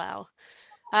doesn't allow.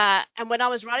 And when I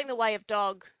was writing The Way of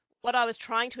Dog, what I was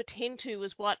trying to attend to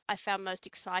was what I found most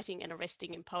exciting and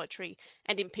arresting in poetry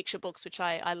and in picture books, which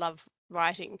I love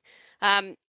writing.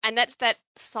 And that's that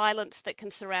silence that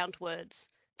can surround words,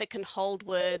 that can hold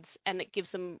words and that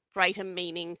gives them greater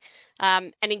meaning,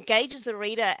 and engages the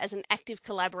reader as an active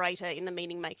collaborator in the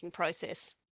meaning-making process.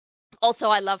 Also,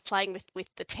 I love playing with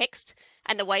the text,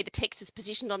 and the way the text is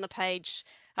positioned on the page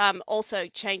also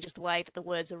changes the way that the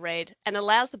words are read and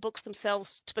allows the books themselves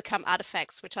to become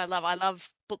artifacts, which I love. I love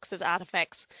books as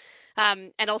artifacts,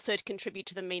 and also to contribute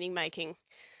to the meaning-making.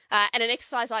 And an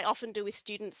exercise I often do with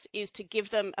students is to give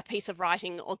them a piece of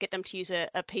writing or get them to use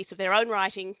a piece of their own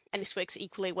writing, and this works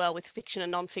equally well with fiction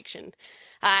and non-fiction,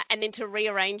 and then to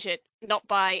rearrange it, not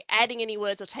by adding any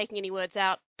words or taking any words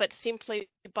out, but simply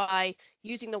by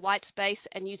using the white space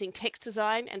and using text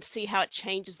design and see how it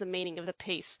changes the meaning of the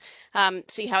piece,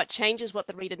 see how it changes what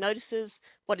the reader notices,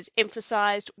 what is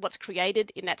emphasized, what's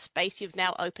created in that space you've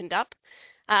now opened up.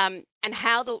 And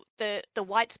how the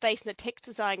white space and the text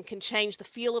design can change the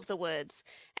feel of the words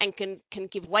and can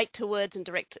give weight to words and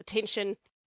direct attention.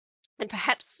 And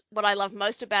perhaps what I love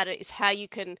most about it is how you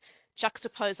can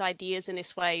juxtapose ideas in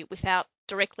this way without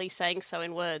directly saying so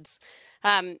in words.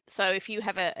 So if you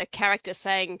have a character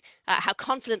saying how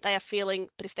confident they are feeling,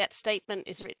 but if that statement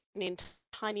is written in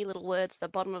tiny little words at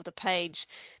the bottom of the page,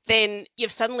 then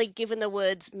you've suddenly given the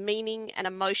words meaning and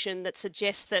emotion that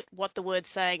suggests that what the word's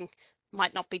saying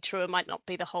might not be true, it might not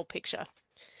be the whole picture.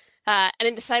 And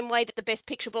in the same way that the best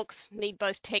picture books need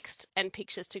both text and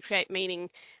pictures to create meaning,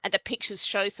 and the pictures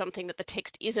show something that the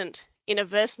text isn't, in a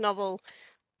verse novel,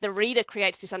 the reader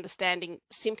creates this understanding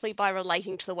simply by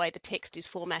relating to the way the text is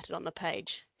formatted on the page.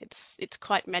 It's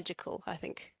quite magical, I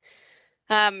think.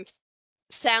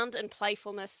 Sound and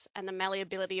playfulness and the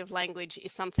malleability of language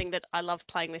is something that I love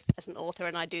playing with as an author,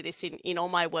 and I do this in all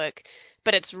my work.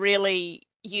 But it's really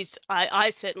used,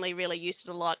 I certainly really used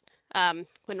it a lot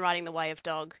when writing The Way of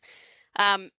Dog.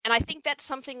 And I think that's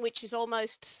something which is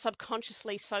almost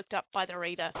subconsciously soaked up by the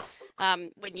reader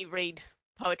when you read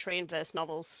poetry and verse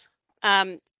novels.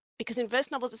 Because in verse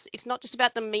novels, it's not just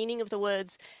about the meaning of the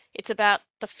words, it's about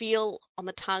the feel on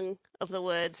the tongue of the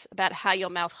words, about how your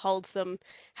mouth holds them,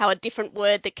 how a different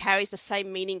word that carries the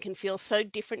same meaning can feel so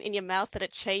different in your mouth that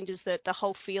it changes the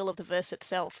whole feel of the verse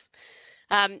itself.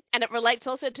 And it relates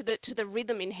also to the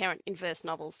rhythm inherent in verse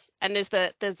novels. And there's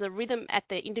the rhythm at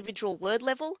the individual word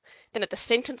level, then at the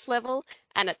sentence level,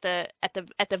 and at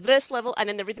the verse level, and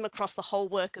then the rhythm across the whole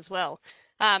work as well.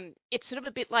 It's sort of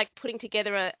a bit like putting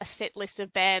together a set list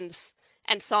of bands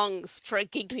and songs for a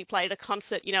gig to be played at a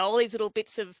concert. All these little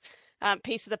bits of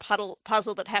piece of the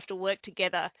puzzle that have to work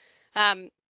together. And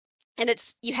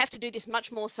you have to do this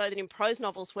much more so than in prose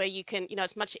novels, where you can,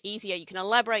 it's much easier. You can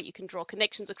elaborate, you can draw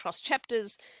connections across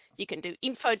chapters, you can do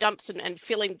info dumps and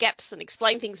fill in gaps and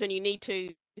explain things when you need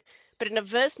to. But in a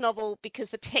verse novel, because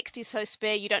the text is so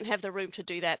spare, you don't have the room to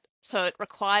do that. So it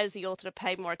requires the author to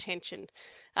pay more attention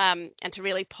and to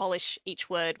really polish each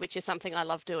word, which is something I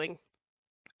love doing.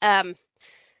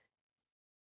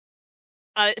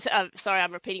 Sorry,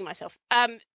 I'm repeating myself.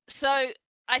 So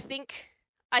I think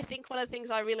one of the things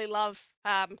I really love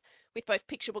with both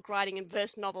picture book writing and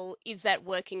verse novel is that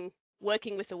working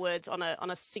with the words on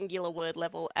a singular word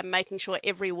level and making sure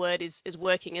every word is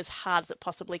working as hard as it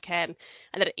possibly can,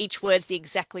 and that each word's the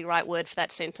exactly right word for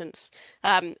that sentence.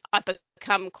 I've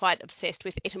become quite obsessed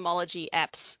with etymology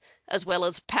apps as well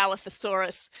as Power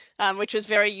Thesaurus, which was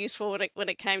very useful when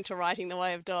it came to writing The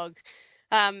Way of Dog.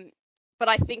 But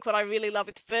I think what I really love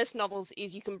with verse novels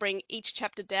is you can bring each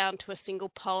chapter down to a single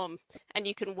poem, and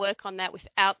you can work on that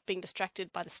without being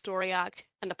distracted by the story arc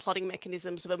and the plotting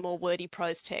mechanisms of a more wordy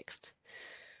prose text.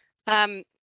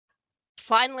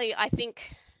 Finally, I think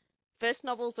verse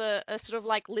novels are sort of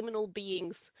like liminal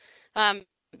beings.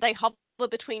 They hover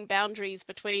between boundaries,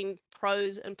 between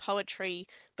prose and poetry,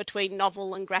 between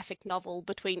novel and graphic novel,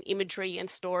 between imagery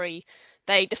and story.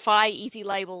 They defy easy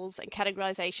labels and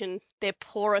categorization. They're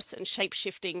porous and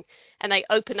shape-shifting, and they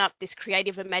open up this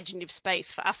creative, imaginative space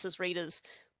for us as readers,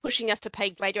 pushing us to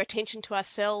pay greater attention to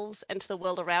ourselves and to the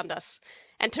world around us,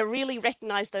 and to really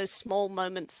recognize those small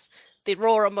moments, the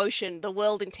raw emotion, the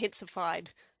world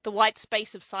intensified, the white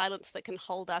space of silence that can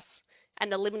hold us,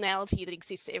 and the liminality that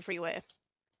exists everywhere.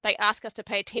 They ask us to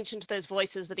pay attention to those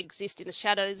voices that exist in the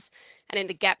shadows and in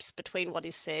the gaps between what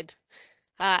is said.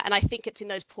 And I think it's in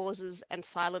those pauses and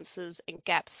silences and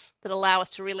gaps that allow us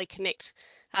to really connect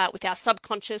with our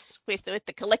subconscious, with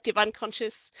the collective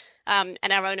unconscious, and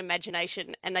our own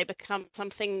imagination, and they become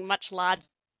something much larger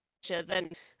than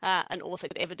an author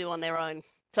could ever do on their own.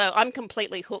 So I'm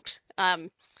completely hooked, and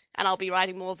I'll be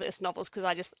writing more verse novels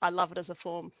because I love it as a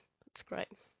form. It's great.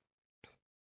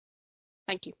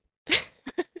 Thank you.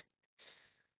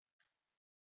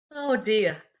 Oh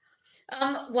dear.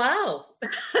 Wow.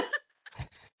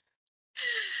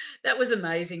 That was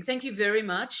amazing. Thank you very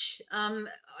much.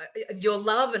 Your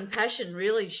love and passion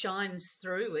really shines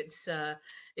through.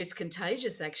 It's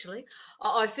contagious, actually.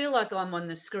 I feel like I'm on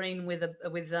the screen with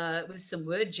some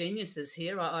word geniuses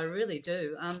here. I really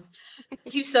do.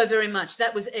 Thank you so very much.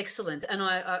 That was excellent, and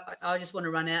I just want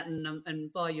to run out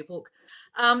and buy your book.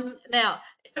 Now,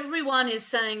 everyone is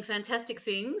saying fantastic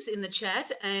things in the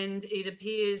chat, and it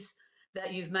appears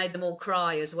that you've made them all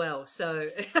cry as well. So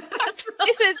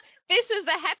this is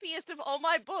the happiest of all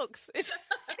my books.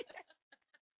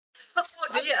 Oh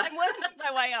dear. I'm working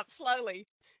my way up slowly.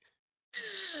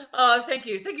 Oh, thank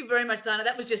you. Thank you very much, Zana.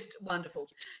 That was just wonderful.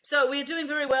 So we're doing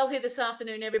very well here this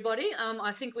afternoon, everybody.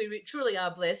 I think we truly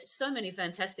are blessed. So many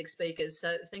fantastic speakers.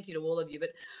 So thank you to all of you. But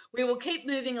we will keep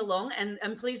moving along,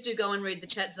 and please do go and read the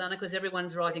chat, Zana, because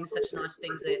everyone's writing such nice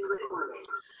things there.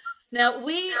 Now,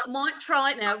 we might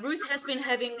try. Now, Ruth has been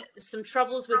having some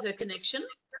troubles with her connection.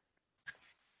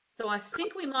 So I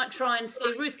think we might try and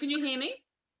see. Ruth, can you hear me?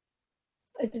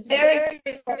 It's very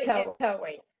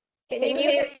echoey. Can you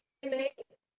hear me?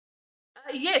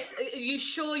 Yes. Are you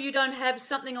sure you don't have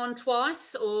something on twice,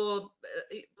 or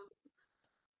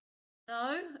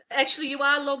no? Actually, you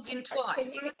are logged in twice.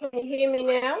 Can you hear me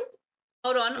now?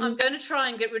 Hold on. I'm going to try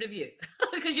and get rid of you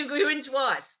because you're in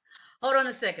twice. Hold on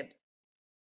a second.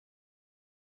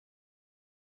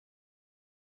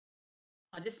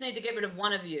 I just need to get rid of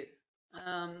one of you.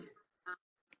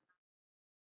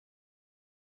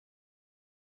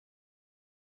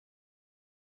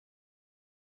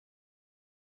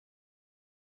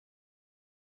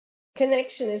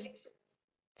 Connection is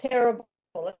terrible.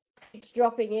 It's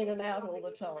dropping in and out all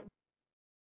the time.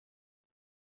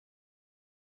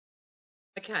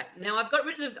 Okay. Now I've got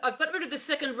rid of the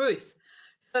second Ruth.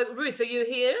 So Ruth, are you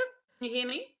here? Can you hear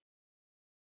me?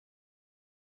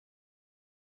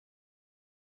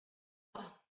 Oh.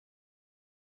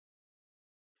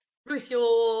 Ruth,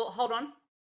 hold on.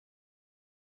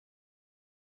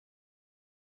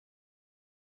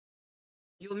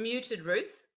 You're muted, Ruth.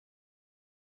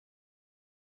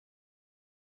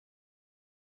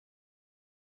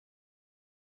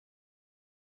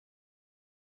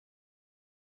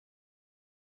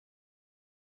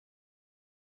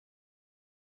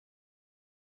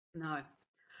 No.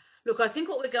 Look, I think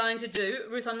what we're going to do,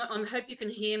 Ruth, I hope you can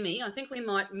hear me. I think we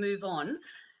might move on.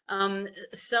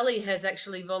 Sally has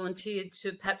actually volunteered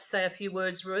to perhaps say a few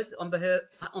words, Ruth, on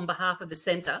behalf of the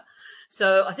centre.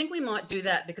 So I think we might do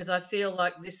that because I feel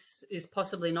like this is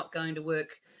possibly not going to work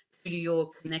due to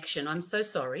your connection. I'm so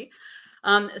sorry.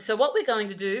 So what we're going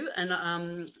to do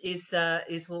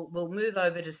is we'll move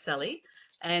over to Sally,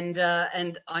 and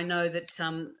I know that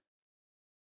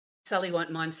Sally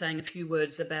won't mind saying a few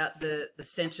words about the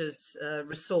centre's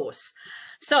resource.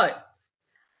 So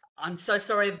I'm so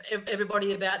sorry,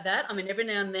 everybody, about that. I mean, every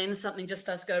now and then something just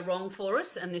does go wrong for us,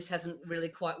 and this hasn't really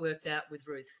quite worked out with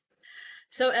Ruth.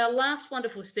 So our last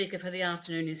wonderful speaker for the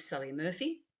afternoon is Sally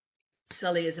Murphy.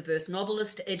 Sally is a verse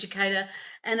novelist, educator,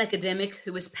 and academic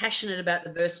who is passionate about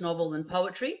the verse novel and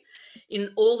poetry in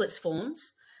all its forms.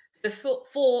 Her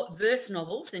four verse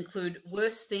novels include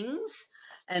Worse Things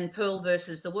and Pearl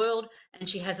versus the World, and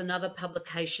she has another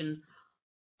publication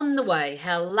on the way.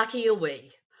 How lucky are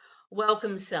we?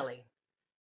 Welcome, Sally.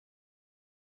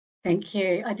 Thank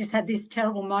you. I just had this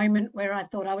terrible moment where I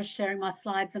thought I was sharing my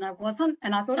slides and I wasn't,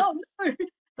 and I thought, oh no,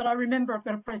 but I remember I've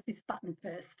got to press this button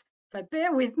first. So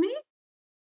bear with me.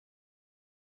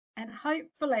 And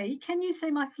hopefully, can you see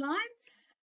my slides?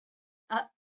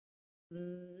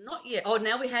 Not yet. Oh,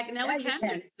 now we can.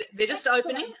 They're just Excellent.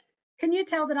 opening. Can you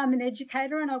tell that I'm an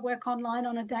educator and I work online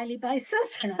on a daily basis?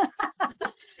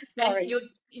 Sorry.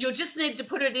 You'll just need to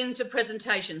put it into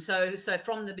presentation. So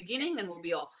from the beginning, and we'll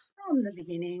be off. From the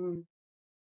beginning.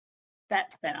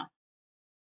 That's better.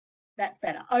 That's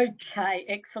better. Okay,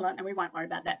 excellent. And we won't worry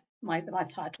about that, my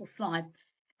title slide.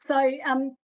 So,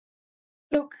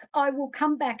 look, I will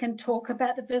come back and talk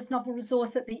about the verse novel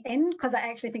resource at the end, because I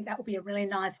actually think that will be a really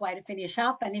nice way to finish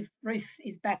up. And if Ruth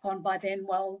is back on by then,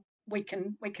 well, we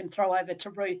can throw over to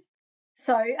Ruth.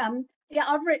 So, yeah,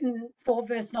 I've written 4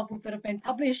 verse novels that have been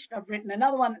published. I've written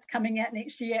another one that's coming out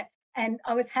next year. And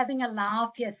I was having a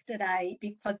laugh yesterday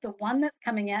because the one that's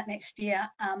coming out next year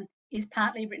is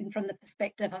partly written from the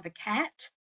perspective of a cat.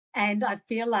 And I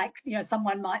feel like,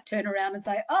 someone might turn around and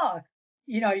say, oh,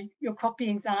 you're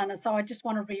copying Zana. So I just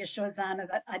want to reassure Zana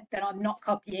that I'm not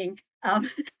copying.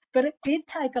 But it did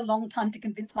take a long time to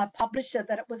convince my publisher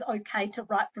that it was okay to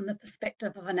write from the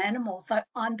perspective of an animal. So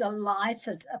I'm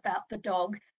delighted about the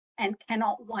dog and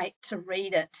cannot wait to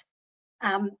read it.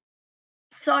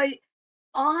 So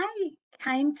I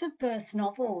came to verse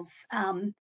novels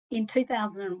in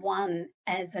 2001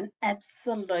 as an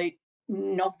absolute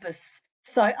novice.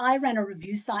 So I ran a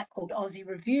review site called Aussie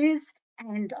Reviews,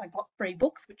 and I got free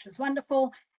books, which was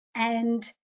wonderful. And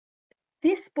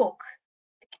this book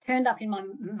turned up in my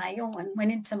mail and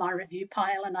went into my review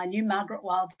pile, and I knew Margaret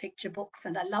Wild's picture books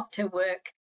and I loved her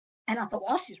work. And I thought,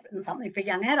 well, she's written something for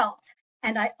young adults.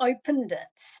 And I opened it,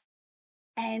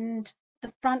 and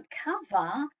the front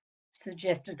cover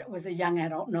suggested it was a young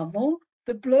adult novel.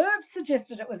 The blurb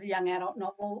suggested it was a young adult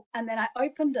novel. And then I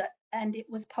opened it and it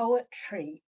was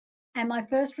poetry. And my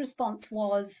first response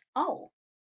was, oh,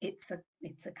 it's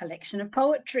a collection of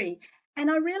poetry. And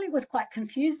I really was quite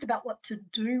confused about what to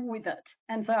do with it.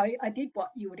 And so I did what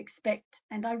you would expect,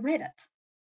 and I read it.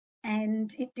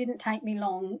 And it didn't take me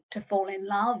long to fall in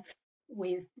love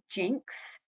with Jinx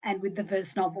and with the verse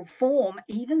novel form,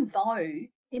 even though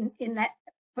in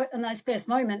those first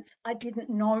moments, I didn't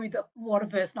know what a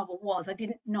verse novel was. I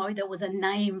didn't know there was a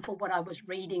name for what I was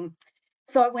reading.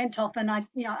 So I went off and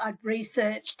I'd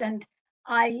researched, and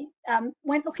I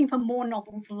went looking for more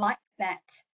novels like that.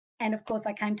 And of course,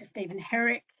 I came to Stephen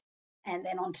Herrick, and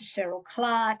then on to Cheryl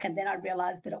Clarke, and then I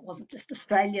realised that it wasn't just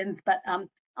Australians, but I'm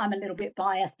a little bit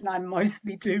biased, and I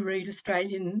mostly do read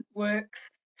Australian works.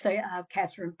 So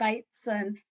Catherine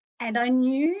Bateson, and I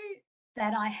knew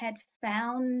that I had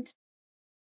found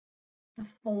the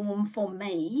form for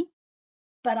me,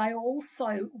 but I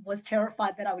also was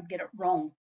terrified that I would get it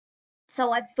wrong.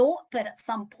 So I thought that at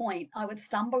some point I would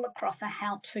stumble across a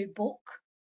how-to book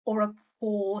or a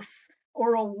course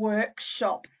or a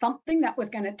workshop, something that was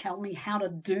going to tell me how to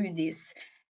do this.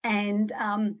 And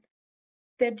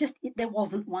there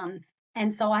wasn't one.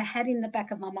 And so I had in the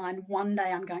back of my mind, one day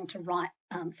I'm going to write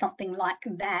something like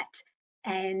that.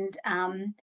 And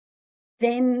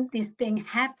then this thing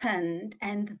happened,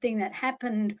 and the thing that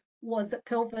happened was that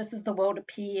Pearl versus the World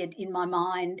appeared in my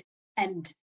mind, and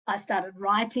I started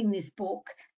writing this book,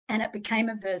 and it became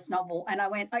a verse novel. And I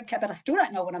went, okay, but I still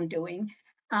don't know what I'm doing.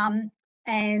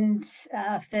 And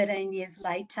 13 years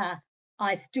later,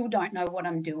 I still don't know what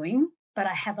I'm doing, but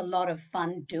I have a lot of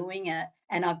fun doing it.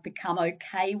 And I've become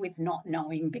okay with not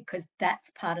knowing, because that's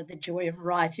part of the joy of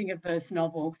writing a verse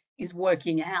novel, is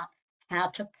working out how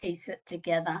to piece it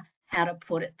together, how to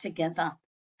put it together.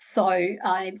 So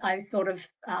I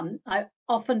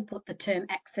often put the term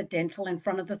accidental in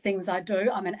front of the things I do.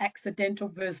 I'm an accidental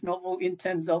verse novel in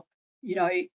terms of,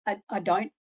 I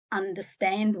don't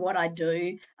understand what I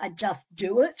do. I just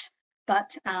do it. But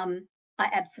I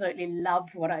absolutely love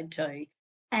what I do.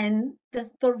 And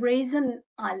the reason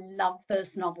I love verse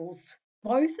novels,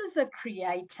 both as a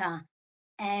creator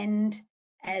and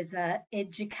as an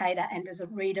educator and as a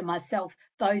reader myself,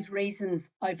 those reasons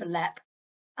overlap.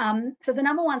 So the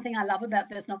number one thing I love about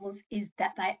verse novels is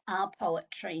that they are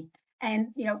poetry. And,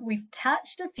 we've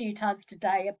touched a few times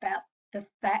today about the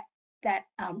fact that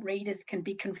readers can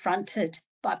be confronted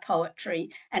by poetry.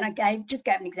 And I just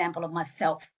gave an example of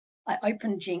myself. I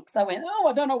opened Jinx. I went, oh,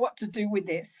 I don't know what to do with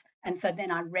this. And so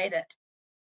then I read it.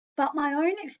 But my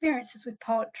own experiences with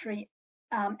poetry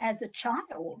as a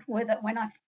child were that when I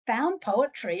found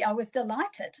poetry, I was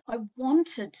delighted. I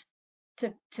wanted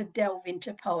to delve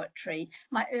into poetry.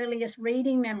 My earliest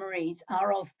reading memories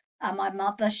are of my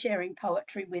mother sharing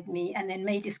poetry with me, and then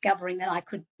me discovering that I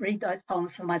could read those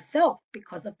poems for myself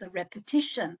because of the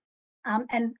repetition.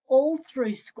 And all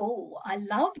through school, I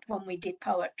loved when we did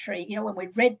poetry, when we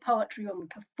read poetry, when we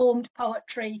performed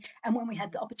poetry, and when we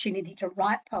had the opportunity to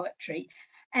write poetry.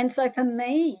 And so for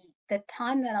me, the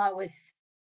time that I was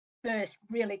first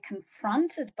really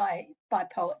confronted by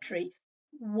poetry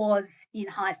was in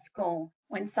high school,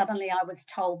 when suddenly I was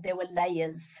told there were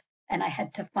layers and I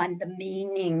had to find the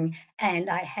meaning and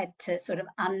I had to sort of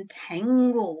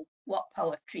untangle what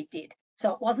poetry did.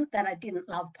 So it wasn't that I didn't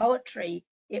love poetry,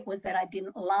 it was that I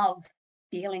didn't love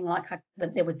feeling like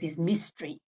that there was this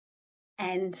mystery.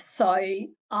 And so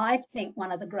I think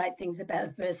one of the great things about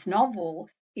a verse novel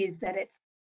is that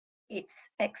it's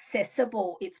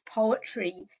accessible, it's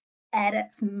poetry at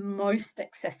its most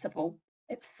accessible.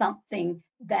 It's something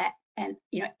that, and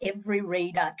every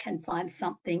reader can find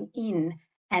something in,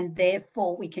 and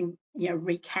therefore we can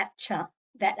recapture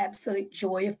that absolute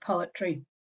joy of poetry.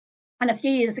 And a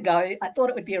few years ago, I thought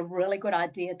it would be a really good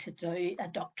idea to do a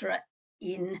doctorate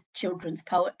in children's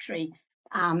poetry.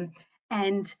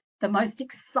 And the most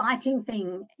exciting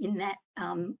thing in that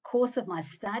course of my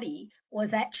study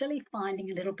was actually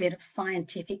finding a little bit of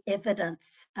scientific evidence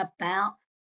about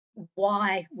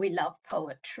why we love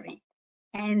poetry.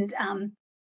 And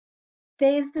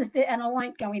there's this, and I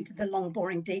won't go into the long,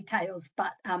 boring details,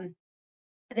 but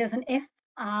there's an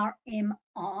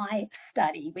fMRI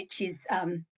study, which is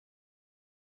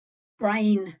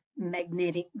brain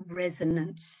magnetic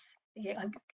resonance, a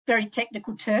very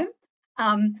technical term.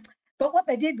 But what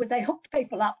they did was they hooked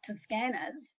people up to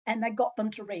scanners and they got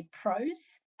them to read prose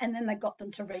and then they got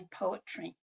them to read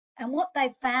poetry. And what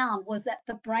they found was that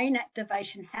the brain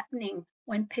activation happening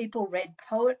when people read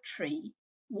poetry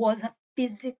was a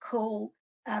physical,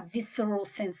 visceral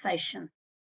sensation.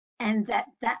 And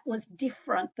that was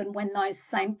different than when those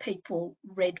same people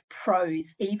read prose.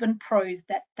 Even prose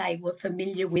that they were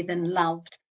familiar with and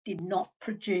loved did not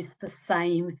produce the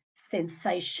same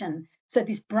sensation. So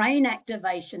this brain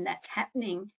activation that's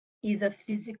happening is a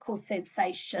physical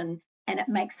sensation and it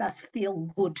makes us feel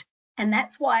good. And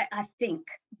that's why I think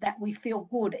that we feel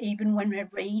good even when we're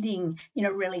reading,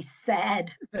 really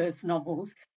sad verse novels.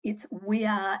 We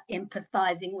are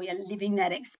empathizing, we are living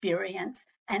that experience,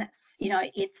 and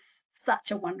it's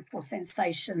such a wonderful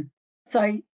sensation.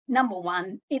 So number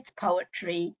one, it's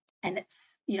poetry, and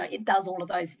it does all of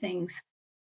those things.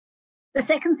 The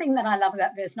second thing that I love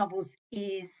about verse novels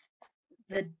is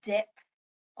the depth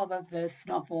of a verse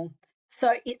novel. So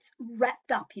it's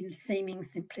wrapped up in seeming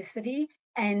simplicity,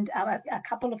 and a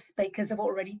couple of speakers have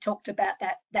already talked about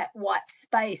that white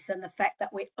space and the fact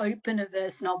that we open a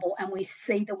verse novel and we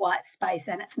see the white space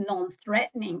and it's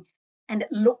non-threatening and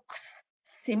it looks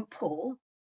simple,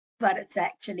 but it's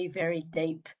actually very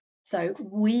deep. So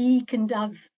we can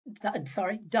dive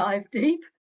deep,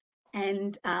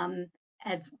 and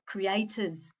as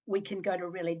creators, we can go to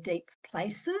really deep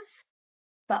places,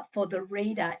 but for the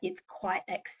reader, it's quite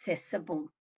accessible.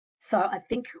 So I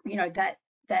think,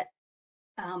 that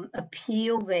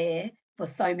appeal there for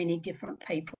so many different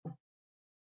people.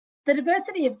 The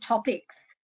diversity of topics,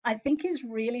 I think, is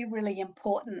really, really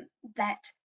important. That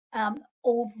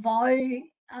although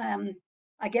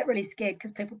I get really scared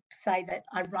because people say that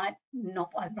I write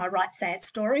sad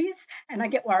stories, and I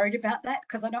get worried about that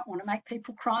because I don't want to make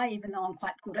people cry, even though I'm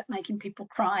quite good at making people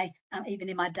cry, even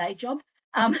in my day job.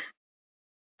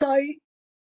 So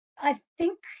I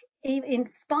think in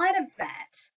spite of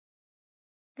that,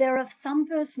 there are some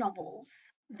verse novels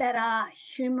that are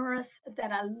humorous,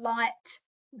 that are light,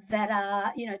 that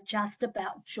are, just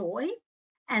about joy.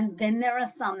 And then there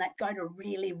are some that go to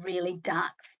really, really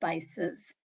dark spaces.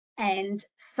 And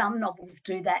some novels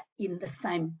do that in the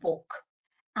same book.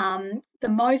 The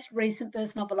most recent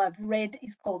verse novel I've read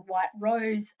is called White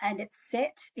Rose, and it's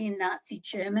set in Nazi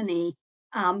Germany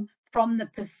from the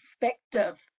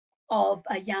perspective of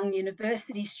a young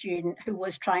university student who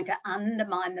was trying to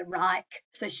undermine the Reich.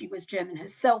 So she was German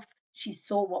herself. She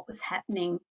saw what was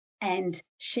happening and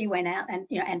she went out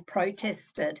and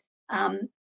protested. And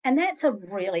that's a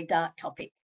really dark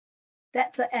topic.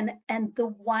 And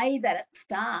the way that it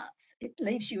starts, it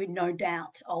leaves you in no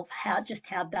doubt of how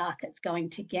dark it's going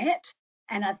to get.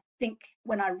 And I think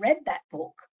when I read that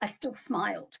book, I still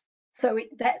smiled. So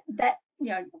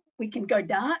we can go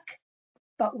dark,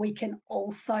 but we can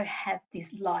also have this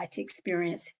light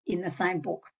experience in the same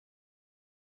book.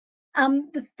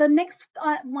 The next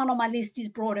one on my list is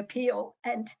broad appeal.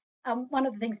 And one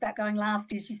of the things about going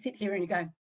last is you sit here and you go,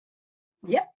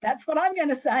 yep, that's what I'm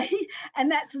going to say. And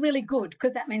that's really good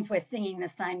because that means we're singing the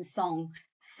same song.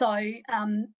 So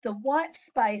the white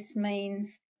space means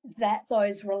that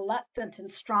those reluctant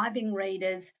and striving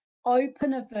readers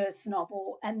open a verse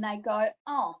novel and they go,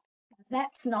 oh,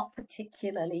 that's not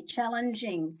particularly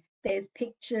challenging. There's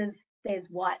pictures, there's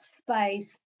white space,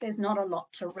 there's not a lot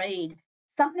to read.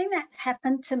 Something that's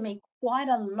happened to me quite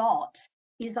a lot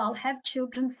is I'll have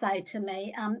children say to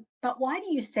me, but why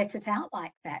do you set it out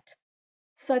like that?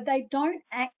 So they don't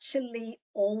actually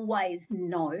always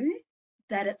know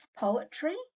that it's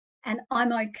poetry, and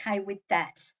I'm okay with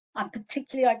that. I'm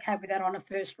particularly okay with that on a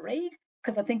first read,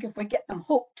 because I think if we get them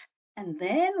hooked and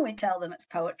then we tell them it's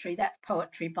poetry, that's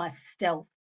poetry by stealth.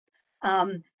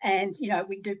 And, you know,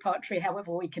 we do poetry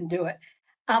however we can do it.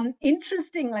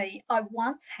 Interestingly, I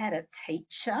once had a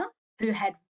teacher who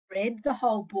had read the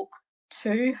whole book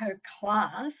to her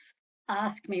class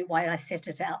ask me why I set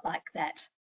it out like that.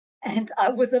 And I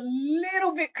was a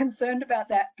little bit concerned about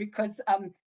that because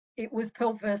it was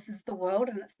Pearl versus the World,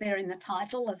 and it's there in the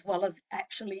title as well as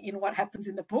actually in what happens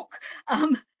in the book.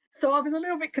 So I was a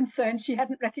little bit concerned she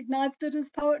hadn't recognised it as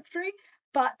poetry,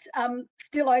 but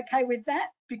still okay with that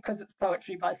because it's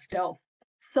poetry by stealth.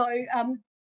 So,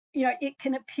 you know, it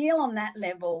can appeal on that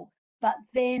level, but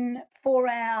then for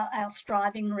our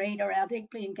striving reader, our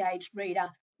deeply engaged reader,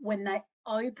 when they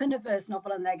open a verse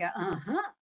novel and they go,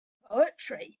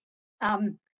 poetry,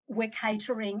 we're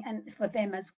catering and for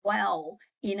them as well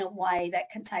in a way that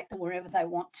can take them wherever they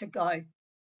want to go.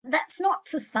 That's not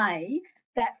to say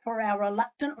that for our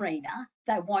reluctant reader,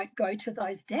 they won't go to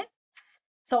those depths.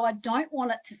 So I don't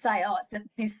want it to say, oh, it's at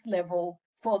this level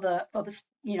for the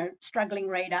you know, struggling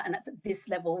reader and it's at this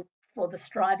level for the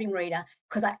striving reader,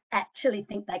 because I actually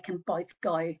think they can both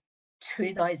go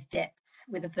to those depths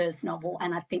with a verse novel,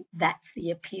 and I think that's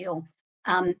the appeal.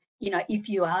 You know, if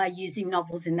you are using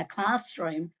novels in the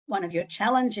classroom, one of your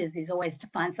challenges is always to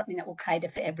find something that will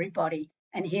cater for everybody.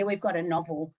 And here we've got a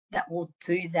novel that will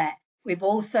do that. We've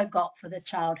also got, for the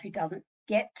child who doesn't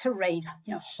get to read,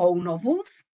 you know, whole novels,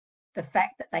 the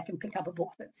fact that they can pick up a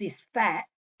book that's this fat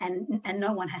and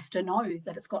no one has to know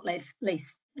that it's got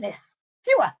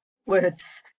fewer words.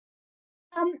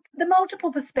 The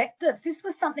multiple perspectives. This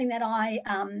was something that I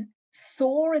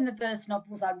saw in the verse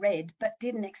novels I read, but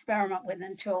didn't experiment with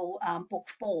until book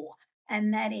 4.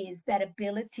 And that is that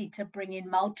ability to bring in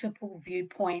multiple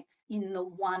viewpoints in the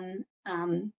one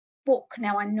book.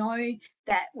 Now, I know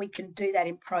that we can do that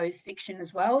in prose fiction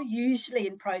as well. Usually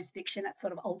in prose fiction, it's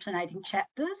sort of alternating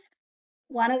chapters.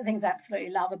 One of the things I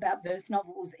absolutely love about verse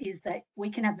novels is that we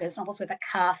can have verse novels with a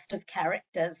cast of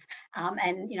characters.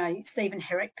 And, you know, Stephen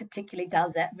Herrick particularly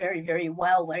does that very, very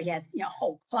well, where he has, you know, a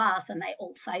whole class and they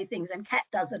all say things, and Kat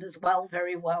does it as well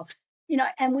very well. You know,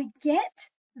 and we get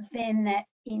then that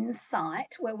insight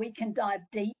where we can dive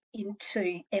deep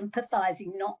into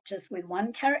empathizing not just with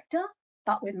one character,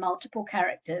 but with multiple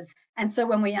characters. And so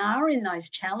when we are in those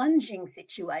challenging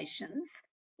situations,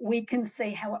 we can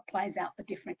see how it plays out for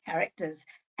different characters.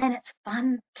 And it's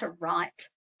fun to write.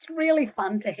 It's really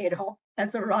fun to head hop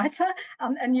as a writer.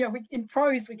 And, you know, in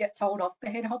prose, we get told off for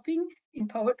head hopping. In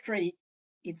poetry,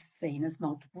 it's seen as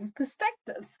multiple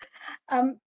perspectives.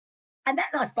 And that,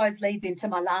 I suppose, leads into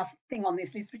my last thing on this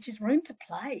list, which is room to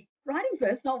play. Writing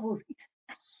verse novels is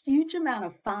a huge amount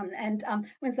of fun. And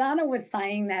when Zana was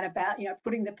saying that about, you know,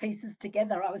 putting the pieces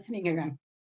together, I was sitting here going,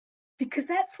 because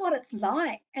that's what it's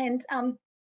like. And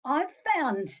I've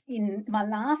found in my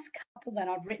last couple that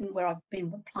I've written where I've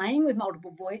been playing with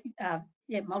multiple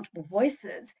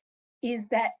voices, is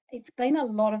that it's been a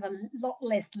lot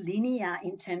less linear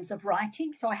in terms of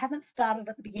writing. So I haven't started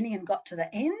at the beginning and got to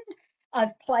the end.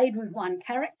 I've played with one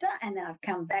character and then I've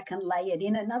come back and layered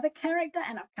in another character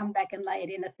and I've come back and layered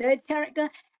in a third character.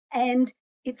 And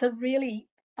it's a really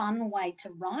fun way to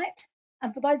write.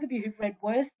 And for those of you who've read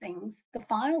worse things,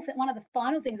 one of the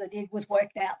final things I did was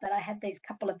worked out that I had these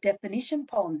couple of definition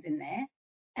poems in there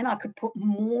and I could put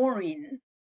more in.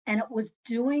 And it was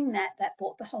doing that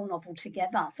brought the whole novel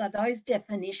together. So those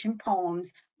definition poems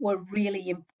were really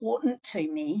important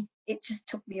to me. It just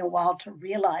took me a while to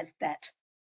realise that.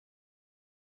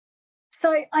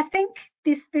 So I think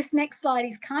this next slide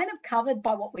is kind of covered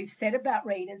by what we've said about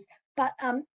readers, but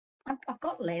I've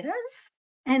got letters.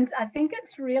 And I think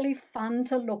it's really fun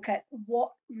to look at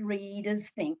what readers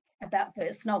think about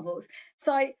verse novels.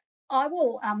 So I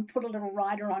will put a little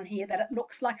rider on here that it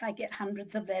looks like I get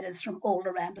hundreds of letters from all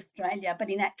around Australia,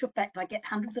 but in actual fact, I get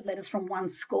hundreds of letters from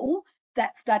one school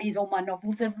that studies all my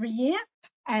novels every year.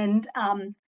 And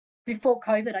before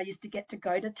COVID, I used to get to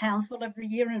go to Townsville every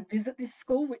year and visit this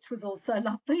school, which was also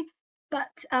lovely.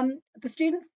 But the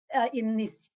students in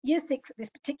this year 6 at this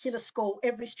particular school,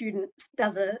 every student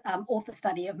does a author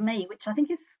study of me, which I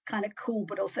think is kind of cool,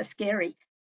 but also scary.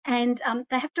 And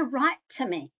they have to write to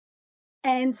me.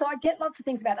 And so I get lots of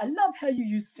things about, I love how you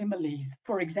use similes,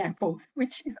 for example,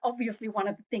 which is obviously one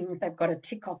of the things they've got to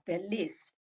tick off their list.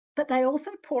 But they also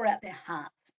pour out their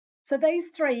hearts. So these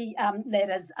 3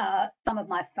 letters are some of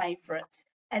my favourites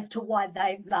as to why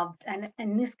they've loved, and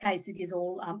in this case it is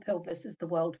all Pearl versus the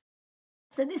World.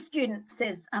 So this student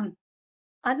says, I love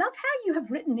how you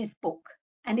have written this book,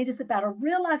 and it is about a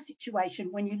real life situation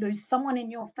when you lose someone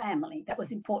in your family that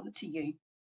was important to you.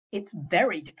 It's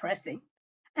very depressing.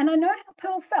 And I know how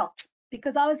Pearl felt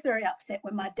because I was very upset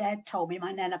when my dad told me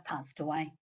my nana passed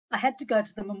away. I had to go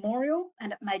to the memorial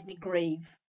and it made me grieve.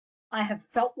 I have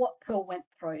felt what Pearl went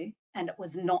through and it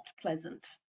was not pleasant.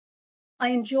 I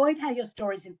enjoyed how your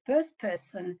story's in first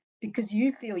person because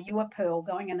you feel you are Pearl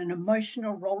going on an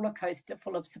emotional roller coaster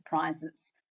full of surprises.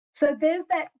 So there's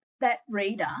that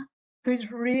reader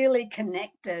who's really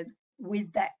connected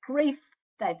with that grief.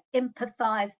 They've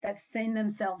empathised, they've seen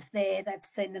themselves there, they've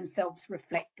seen themselves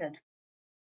reflected.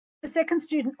 The second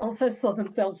student also saw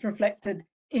themselves reflected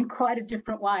in quite a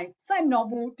different way. Same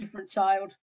novel, different child.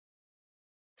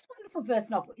 This wonderful verse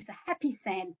novel is a happy,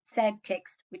 sad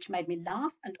text which made me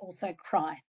laugh and also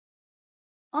cry.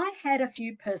 I had a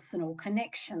few personal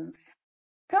connections.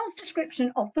 Pearl's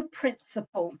description of the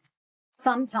principal.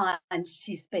 Sometimes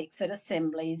she speaks at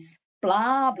assemblies.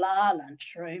 Blah, blah,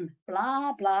 lunchroom,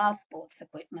 blah, blah, sports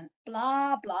equipment,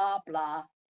 blah, blah, blah.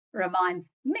 Reminds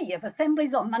me of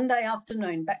assemblies on Monday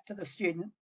afternoon, back to the student.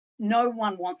 No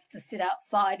one wants to sit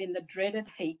outside in the dreaded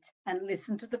heat and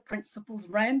listen to the principal's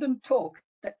random talk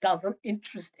that doesn't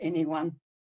interest anyone.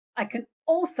 I can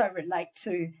also relate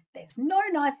to there's no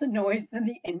nicer noise than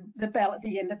the bell at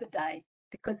the end of the day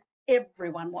because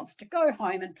everyone wants to go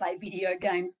home and play video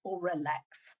games or relax.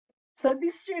 So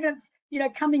this student's,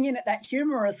 coming in at that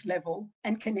humorous level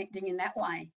and connecting in that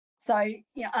way. So,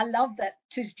 I love that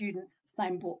 2 students,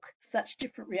 same book, such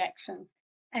different reactions.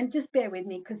 And just bear with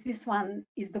me because this one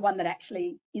is the one that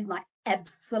actually is my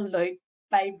absolute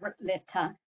favourite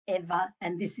letter ever.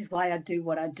 And this is why I do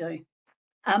what I do.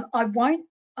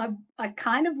 I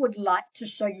kind of would like to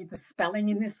show you the spelling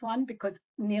in this one because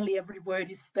nearly every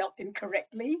word is spelt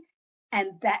incorrectly.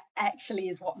 And that actually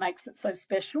is what makes it so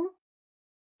special.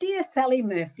 Dear Sally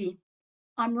Murphy,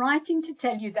 I'm writing to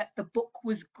tell you that the book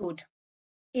was good.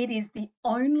 It is the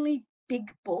only big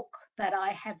book that I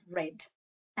have read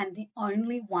and the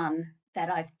only one that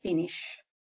I finish.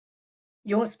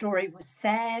 Your story was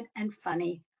sad and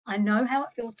funny. I know how it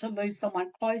feels to lose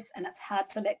someone close and it's hard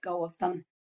to let go of them.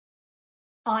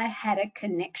 I had a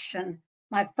connection.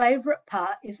 My favourite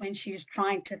part is when she is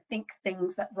trying to think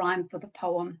things that rhyme for the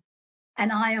poem.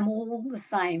 And I am all the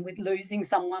same with losing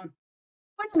someone.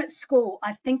 When I'm at school,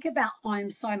 I think about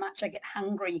home so much I get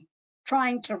hungry,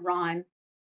 trying to rhyme.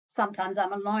 Sometimes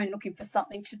I'm alone looking for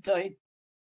something to do.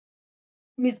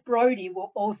 Miss Brodie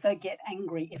will also get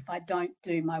angry if I don't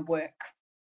do my work.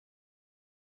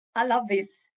 I love this.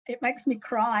 It makes me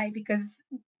cry because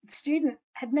the student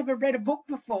had never read a book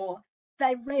before.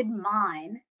 They read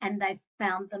mine and they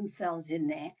found themselves in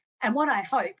there. And what I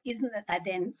hope isn't that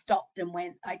they then stopped and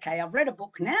went, okay, I've read a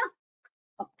book now.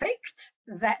 I've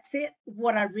picked. That's it.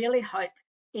 What I really hope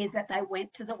is that they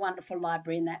went to the wonderful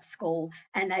library in that school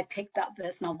and they picked up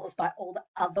verse novels by all the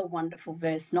other wonderful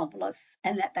verse novelists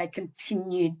and that they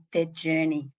continued their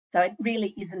journey. So it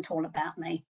really isn't all about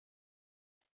me.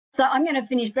 So I'm going to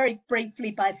finish very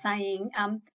briefly by saying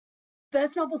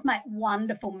verse novels make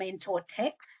wonderful mentor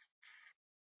texts.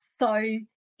 So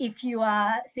if you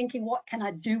are thinking, what can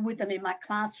I do with them in my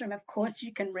classroom? Of course,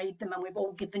 you can read them and we've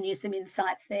all given you some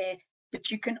insights there,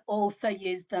 but you can also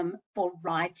use them for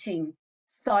writing.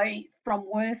 So from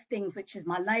Worse Things, which is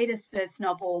my latest verse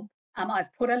novel,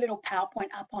 I've put a little PowerPoint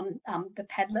up on the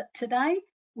Padlet today,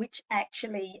 which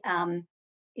actually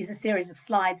is a series of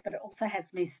slides, but it also has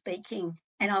me speaking.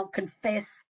 And I'll confess,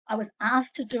 I was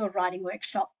asked to do a writing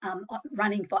workshop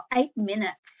running for 8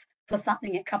 minutes for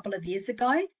something a couple of years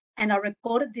ago. And I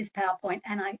recorded this PowerPoint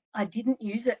and I didn't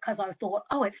use it because I thought,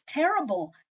 oh, it's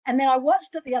terrible. And then I watched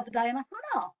it the other day and I thought,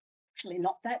 oh, actually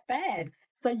not that bad.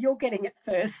 So you're getting it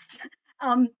first.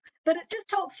 But it just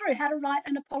talks through how to write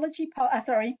an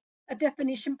a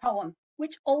definition poem,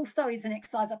 which also is an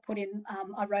exercise I put in.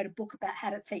 I wrote a book about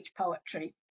how to teach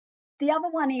poetry. The other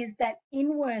one is that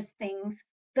in Worse Things,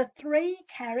 the 3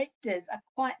 characters are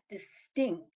quite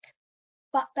distinct,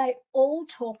 but they all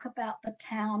talk about the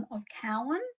town of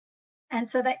Cowan. And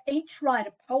so they each write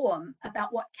a poem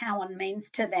about what Cowan means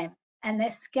to them. And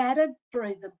they're scattered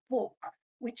through the book,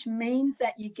 which means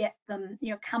that you get them,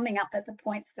 coming up at the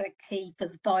points that are key for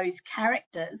those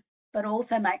characters, but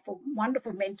also make for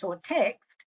wonderful mentor text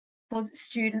for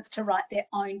students to write their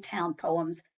own town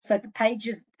poems. So the page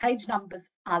numbers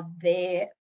are there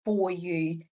for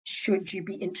you should you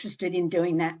be interested in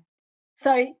doing that.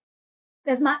 So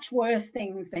there's much worse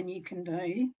things than you can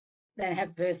do than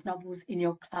have verse novels in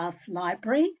your class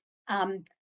library.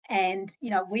 And,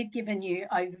 we've given you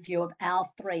an overview of our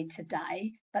 3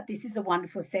 today, but this is a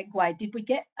wonderful segue. Did we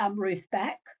get Ruth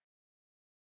back?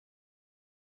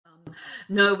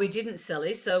 No, we didn't,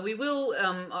 Sally. So we will,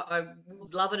 I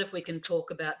would love it if we can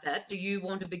talk about that. Do you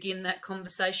want to begin that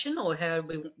conversation, or how are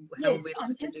we Yes, like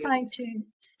I'm to just do going this? to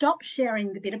stop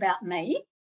sharing the bit about me.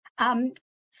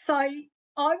 So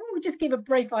I will just give a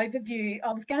brief overview.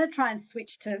 I was going to try and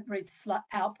switch to Ruth's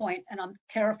PowerPoint, and I'm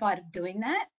terrified of doing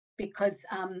that because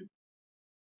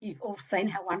you've all seen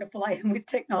how wonderful I am with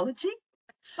technology.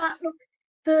 But look,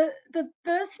 the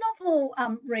verse novel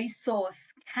resource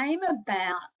came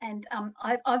about, and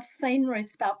I've seen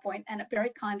Ruth's PowerPoint, and it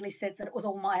very kindly says that it was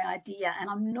all my idea,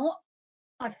 and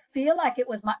I feel like it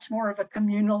was much more of a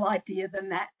communal idea than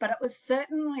that, but it was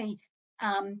certainly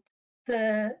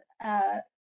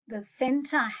the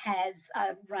centre has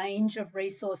a range of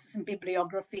resources and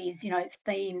bibliographies, it's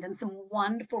themed, and some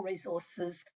wonderful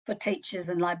resources for teachers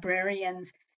and librarians.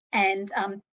 And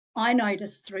I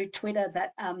noticed through Twitter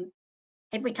that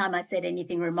every time I said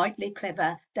anything remotely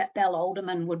clever, that Belle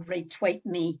Alderman would retweet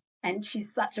me, and she's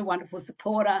such a wonderful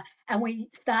supporter. And we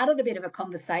started a bit of a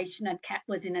conversation, and Kat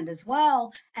was in it as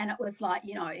well. And it was like,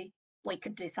 we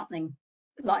could do something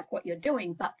like what you're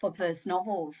doing, but for verse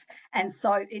novels. And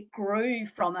so it grew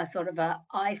from I sort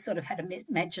of had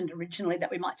imagined originally that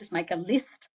we might just make a list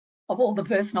of all the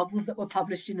verse novels that were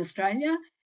published in Australia.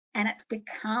 And it's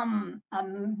become a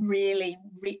really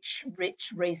rich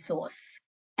resource.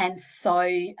 And so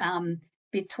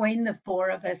between the 4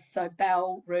 of us, so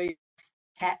Belle, Ruth,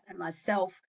 Kat and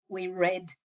myself, we read,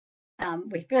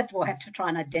 we first of all had to try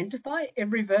and identify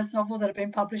every verse novel that had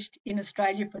been published in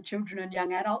Australia for children and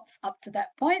young adults up to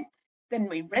that point. Then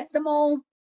we read them all.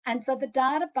 And so the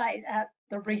database,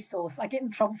 the resource, I get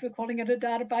in trouble for calling it a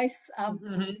database,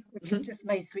 which is just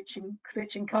me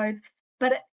switching codes.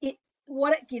 But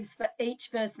what it gives for each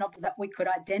verse novel that we could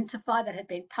identify that had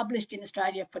been published in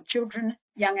Australia for children,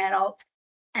 young adults,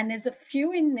 and there's a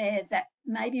few in there that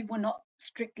maybe were not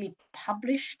strictly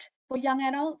published for young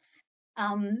adults,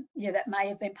 that may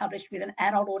have been published with an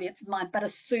adult audience in mind, but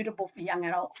are suitable for young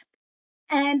adults.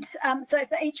 And so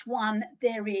for each one,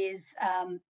 there is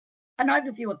an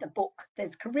overview of the book.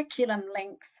 There's curriculum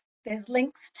links. There's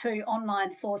links to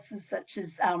online sources such as,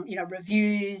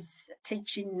 reviews,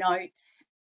 teaching notes.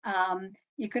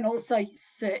 You can also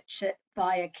search it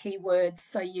via keywords.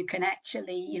 So you can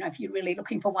actually, if you're really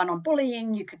looking for one on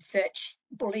bullying, you could search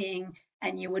bullying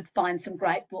and you would find some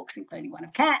great books, including one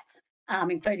of Kat's,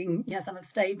 including, some of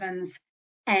Stephen's.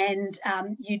 And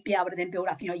you'd be able to then build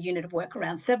up, a unit of work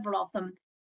around several of them.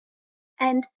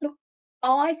 And look,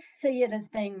 I see it as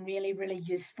being really, really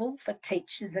useful for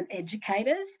teachers and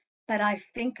educators, but I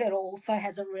think it also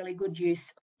has a really good use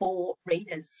for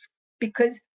readers,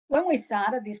 because when we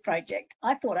started this project,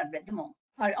 I thought I'd read them all.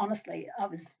 I was,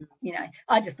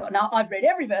 I just thought, no, I've read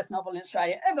every verse novel in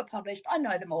Australia ever published. I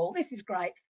know them all. This is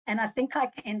great. And I think I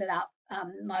ended up,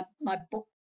 my book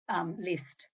list,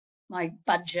 my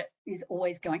budget is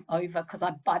always going over because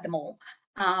I buy them all.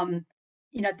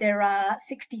 There are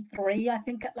 63, I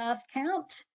think, at last count,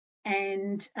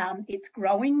 and it's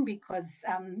growing because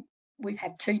we've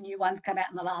had 2 new ones come out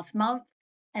in the last month.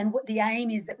 And what the aim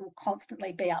is that it will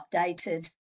constantly be updated,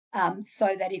 so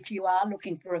that if you are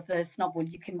looking for a verse novel,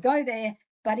 you can go there.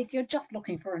 But if you're just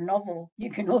looking for a novel,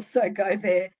 you can also go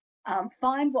there,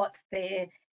 find what's there,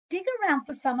 dig around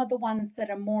for some of the ones that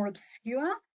are more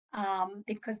obscure,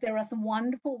 because there are some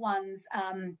wonderful ones.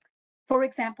 For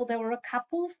example, there were a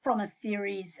couple from a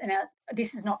series, and this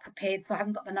is not prepared, so I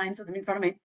haven't got the names of them in front of me.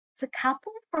 It's a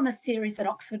couple from a series that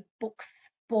Oxford Books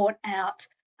brought out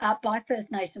by First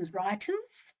Nations writers,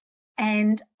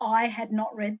 and I had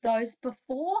not read those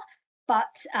before,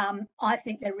 but I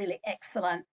think they're really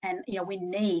excellent. And we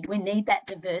need that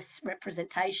diverse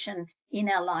representation in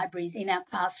our libraries, in our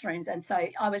classrooms, and so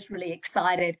I was really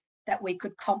excited that we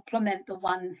could complement the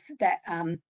ones that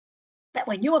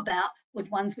we knew about with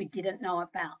ones we didn't know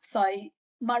about. So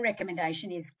my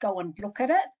recommendation is go and look at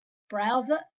it, browse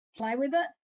it, play with it.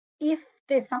 If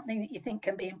there's something that you think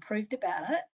can be improved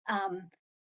about it,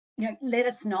 let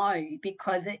us know,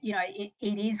 because it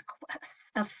is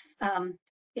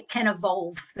it can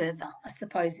evolve further, I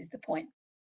suppose, is the point.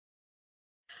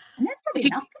 And that's probably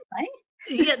enough for me.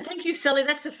 Yeah, thank you, Sally.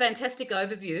 That's a fantastic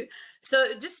overview.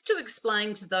 So just to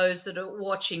explain to those that are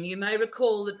watching, you may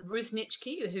recall that Ruth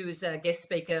Nitschke, who is our guest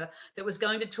speaker, that was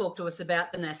going to talk to us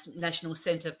about the National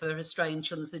Centre for Australian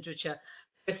Children's Literature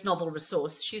First Novel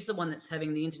Resource. She's the one that's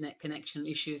having the internet connection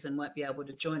issues and won't be able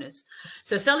to join us.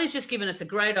 So Sally's just given us a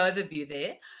great overview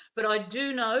there, but I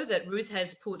do know that Ruth has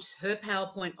put her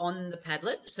PowerPoint on the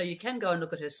Padlet, so you can go and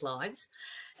look at her slides.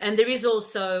 And there is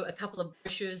also a couple of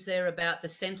brochures there about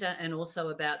the centre and also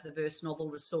about the Verse Novel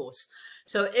Resource.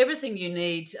 So everything you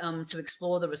need to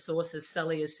explore the resources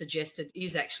Sally has suggested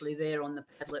is actually there on the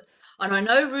Padlet. And I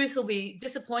know Ruth will be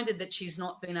disappointed that she's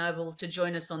not been able to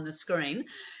join us on the screen.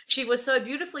 She was so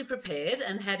beautifully prepared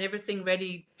and had everything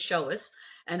ready to show us,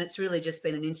 and it's really just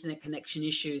been an internet connection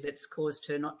issue that's caused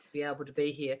her not to be able to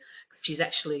be here. She's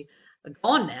actually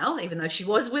gone now, even though she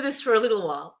was with us for a little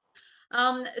while.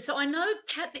 So I know,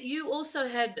 Kat, that you also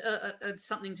had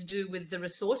something to do with the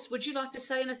resource. Would you like to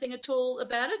say anything at all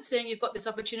about it, seeing you've got this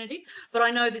opportunity? But I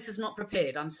know this is not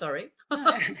prepared. I'm sorry.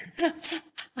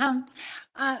 I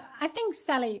think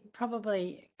Sally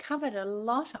probably covered a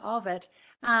lot of it.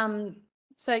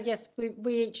 So yes, we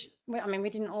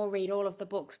didn't all read all of the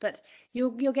books, but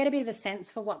you'll get a bit of a sense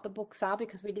for what the books are,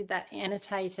 because we did that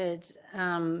annotated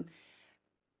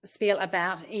spiel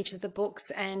about each of the books,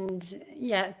 and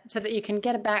so that you can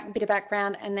get a bit of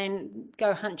background and then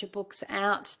go hunt your books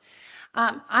out.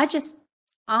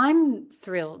 I'm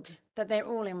thrilled that they're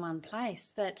all in one place,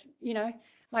 that,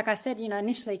 like I said,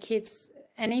 initially kids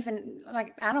and even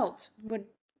like adults would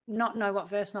not know what a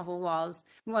verse novel was,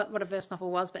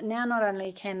 but now not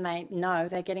only can they know,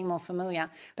 they're getting more familiar,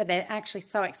 but they're actually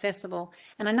so accessible.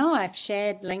 And I know I've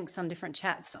shared links on different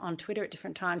chats on Twitter at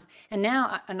different times, and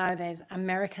now I know there's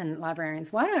American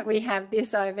librarians. Why don't we have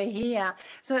this over here?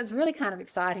 So it's really kind of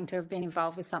exciting to have been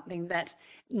involved with something that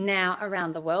now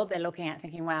around the world they're looking at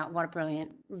thinking, wow, what a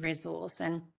brilliant resource.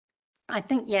 And I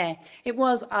think, it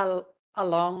was a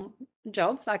long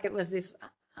job, like it was this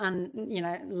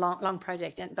long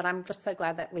project, but I'm just so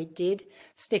glad that we did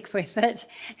stick with it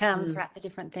throughout the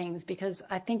different things, because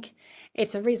I think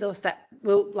it's a resource that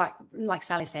will, like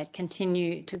Sally said,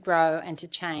 continue to grow and to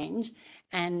change.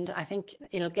 And I think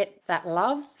it'll get that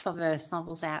love for verse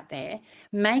novels out there,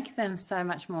 make them so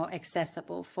much more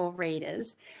accessible for readers,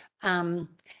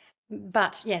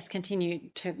 but yes, continue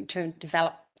to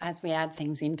develop as we add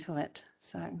things into it.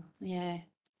 So yeah.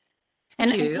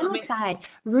 And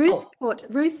Ruth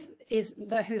is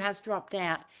who has dropped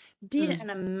out, did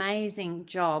an amazing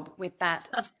job with that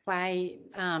Sway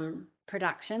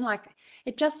production. Like,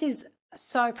 it just is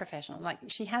so professional. Like,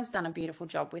 she has done a beautiful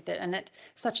job with it, and it's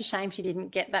such a shame she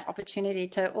didn't get that opportunity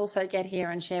to also get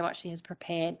here and share what she has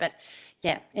prepared. But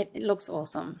yeah, it looks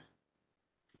awesome.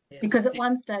 Because at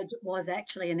one stage it was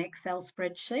actually an Excel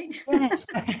spreadsheet.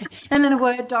 And then a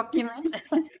Word document.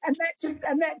 and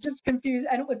that just confused.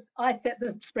 And I set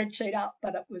the spreadsheet up,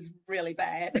 but it was really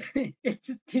bad. It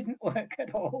just didn't work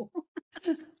at all.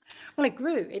 Well, it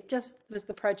grew. It just was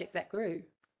the project that grew.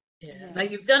 Yeah. No,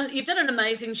 you've done an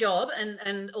amazing job,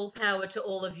 and all power to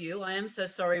all of you. I am so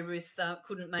sorry Ruth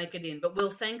couldn't make it in, but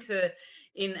we'll thank her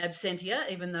in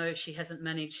absentia, even though she hasn't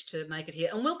managed to make it here.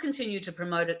 And we'll continue to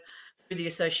promote it through the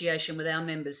association with our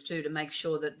members too, to make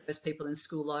sure that those people in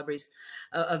school libraries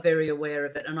are very aware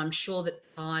of it. And I'm sure that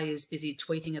Pi is busy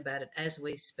tweeting about it as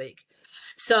we speak.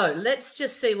 So let's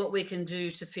just see what we can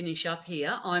do to finish up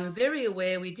here. I'm very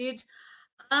aware we did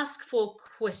ask for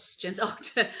questions.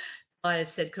 I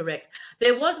said correct.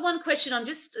 There was one question. I'm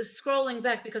just scrolling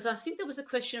back because I think there was a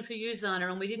question for you, Zana,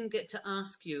 and we didn't get to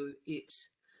ask you it.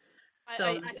 So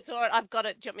I saw it. I've got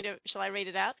it. Do you want me to? Shall I read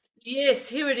it out? Yes,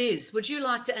 here it is. Would you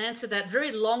like to answer that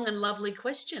very long and lovely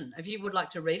question? If you would like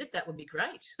to read it, that would be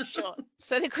great. Sure.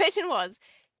 So the question was,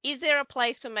 is there a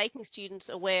place for making students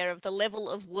aware of the level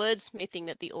of wordsmithing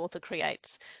that the author creates?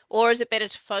 Or is it better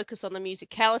to focus on the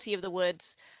musicality of the words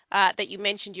that you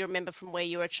mentioned you remember from where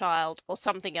you were a child, or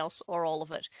something else, or all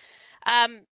of it?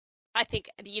 I think,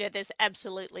 there's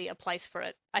absolutely a place for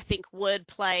it. I think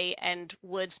wordplay and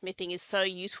wordsmithing is so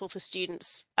useful for students,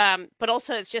 but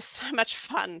also it's just so much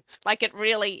fun. Like, it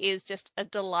really is just a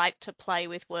delight to play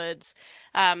with words,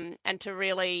 and to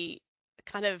really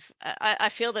kind of, I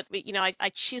feel that,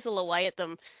 I chisel away at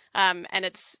them, and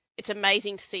it's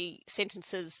amazing to see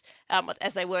sentences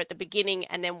as they were at the beginning,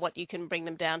 and then what you can bring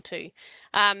them down to.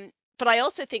 But I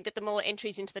also think that the more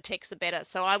entries into the text, the better.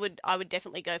 So I would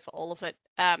definitely go for all of it,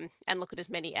 and look at as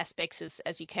many aspects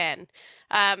as you can.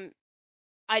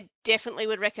 I I definitely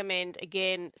would recommend,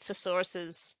 again,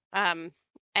 thesauruses.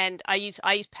 And I use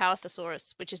Power Thesaurus,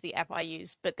 which is the app I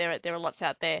use, but there are lots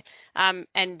out there,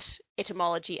 and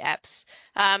etymology apps.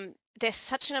 They're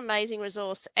such an amazing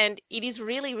resource, and it is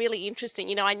really, really interesting.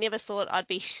 You know, I never thought I'd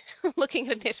be looking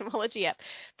at an etymology app,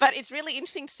 but it's really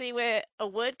interesting to see where a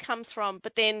word comes from,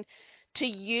 but then to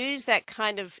use that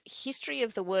kind of history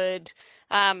of the word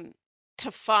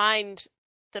to find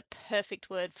the perfect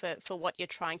word for what you're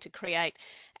trying to create,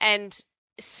 and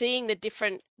seeing the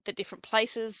different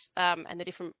places and the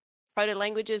different proto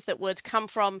languages that words come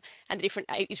from, and the different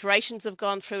iterations have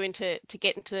gone through into to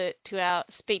get into our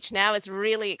speech now is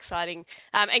really exciting,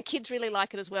 and kids really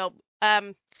like it as well.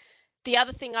 The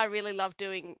other thing I really love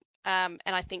doing, and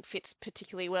I think fits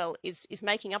particularly well, is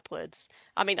making up words.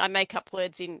 I mean, I make up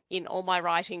words in all my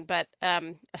writing, but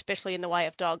especially in the way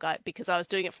of dog, because I was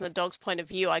doing it from the dog's point of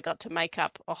view, I got to make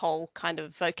up a whole kind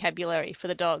of vocabulary for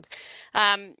the dog.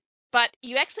 But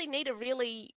you actually need a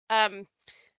really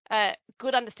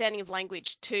good understanding of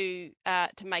language to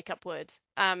make up words,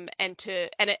 and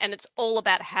it's all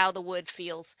about how the word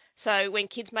feels. So when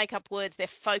kids make up words, they're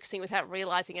focusing without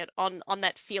realizing it on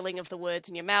that feeling of the words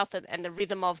in your mouth and the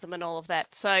rhythm of them and all of that.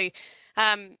 So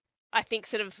I think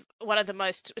sort of one of the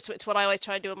most, it's what I always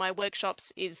try to do in my workshops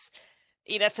is,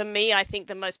 you know, for me, I think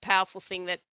the most powerful thing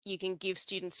that you can give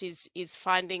students is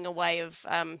finding a way of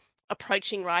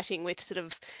approaching writing with sort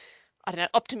of, I don't know,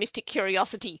 optimistic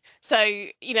curiosity. So,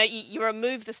 you know, you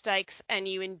remove the stakes and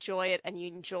you enjoy it, and you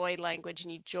enjoy language,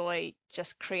 and you enjoy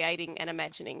just creating and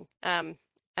imagining.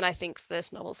 And I think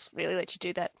first novels really let you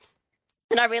do that.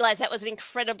 And I realised that was an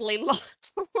incredibly long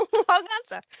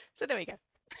answer. So there we go.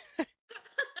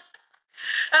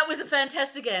 That was a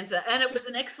fantastic answer, and it was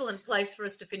an excellent place for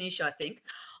us to finish, I think.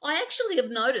 I actually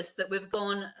have noticed that we've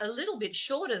gone a little bit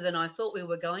shorter than I thought we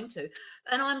were going to,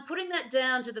 and I'm putting that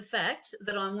down to the fact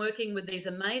that I'm working with these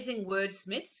amazing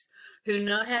wordsmiths who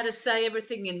know how to say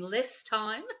everything in less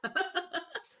time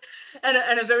and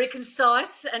are very concise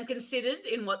and considered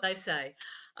in what they say.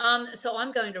 So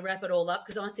I'm going to wrap it all up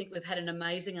because I think we've had an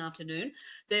amazing afternoon.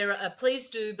 Please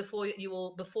do, before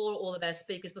all of our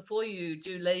speakers, before you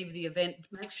do leave the event,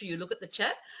 make sure you look at the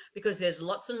chat, because there's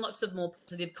lots and lots of more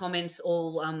positive comments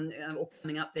all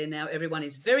coming up there now. Everyone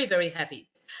is very, very happy.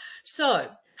 So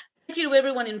thank you to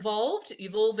everyone involved.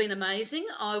 You've all been amazing.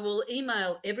 I will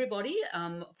email everybody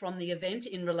from the event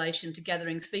in relation to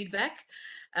gathering feedback.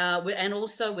 And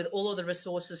also with all of the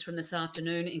resources from this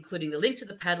afternoon, including the link to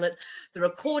the Padlet, the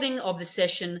recording of the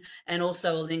session, and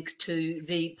also a link to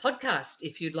the podcast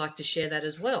if you'd like to share that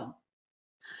as well.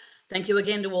 Thank you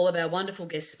again to all of our wonderful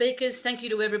guest speakers. Thank you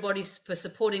to everybody for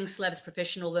supporting SLAB's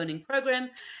professional learning program,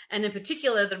 and in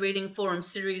particular the Reading Forum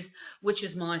series, which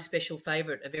is my special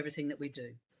favourite of everything that we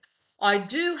do. I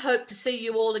do hope to see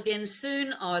you all again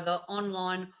soon, either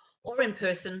online or in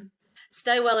person.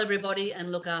 Stay well, everybody,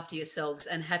 and look after yourselves,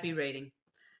 and happy reading.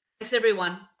 Thanks,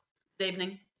 everyone. Good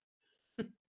evening.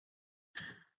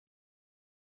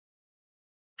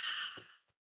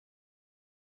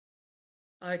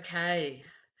 Okay.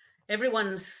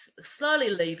 Everyone's slowly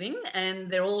leaving, and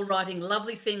they're all writing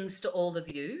lovely things to all of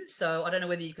you. So I don't know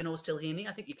whether you can all still hear me.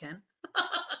 I think you can.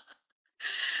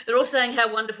 They're all saying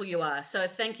how wonderful you are. So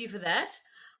thank you for that.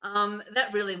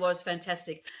 That really was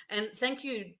fantastic. And thank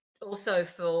you also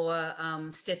for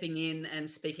stepping in and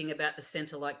speaking about the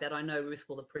centre like that. I know Ruth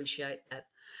will appreciate that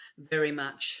very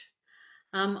much.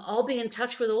 I'll be in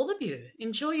touch with all of you.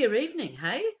 Enjoy your evening,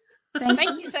 hey?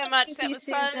 Thank you so much. That was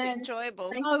so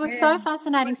enjoyable. Oh, it was so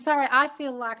fascinating. Sorry, I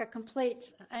feel like a complete...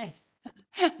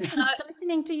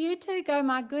 listening to you two go,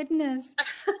 my goodness.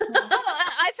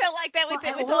 I felt like that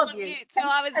with all of you, so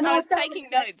I was taking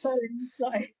notes.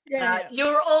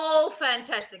 You're all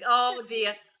fantastic. Oh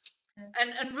dear.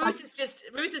 And Ruth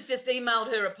has just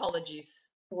emailed her apologies.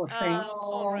 Poor Ruth.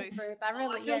 I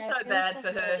really feel so bad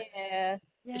for her.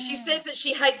 Yeah. She says that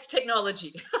she hates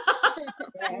technology.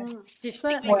 She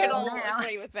we can all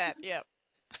agree with that. Yeah.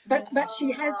 But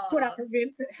she has put up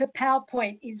her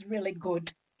PowerPoint is really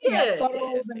good. Yeah, it's got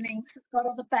all the links, it's got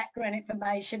all the background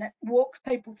information, it walks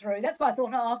people through. That's why I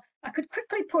thought, I could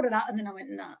quickly put it up, and then I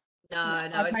went, no. No,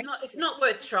 it's not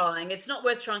worth trying. It's not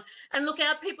worth trying. And look,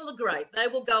 our people are great. They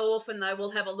will go off and they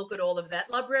will have a look at all of that.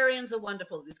 Librarians are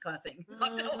wonderful at this kind of thing.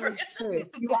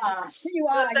 You are.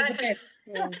 You're the best.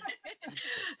 Yeah.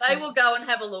 They will go and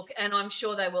have a look, and I'm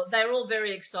sure they will. They're all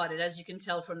very excited, as you can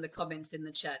tell from the comments in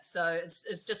the chat. So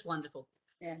it's just wonderful.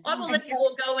 Yeah. I will let you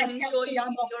all go and enjoy Kelsy,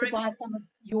 I'm off to buy some of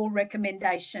your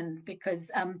recommendations, because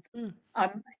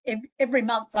every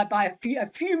month I buy a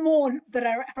few more that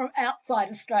are from outside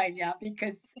Australia,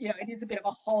 because it is a bit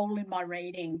of a hole in my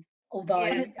reading.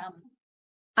 Although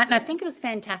And I think it was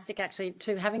fantastic actually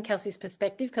to having Kelsey's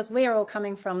perspective, because we're all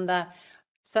coming from the,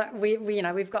 so we you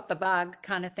know, we've got the bug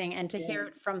kind of thing, and to hear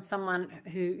it from someone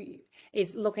who is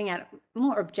looking at it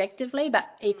more objectively but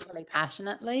equally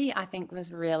passionately, I think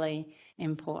was really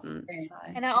important. So.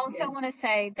 And I also want to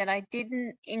say that I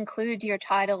didn't include your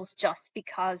titles just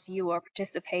because you are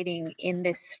participating in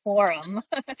this forum.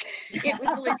 It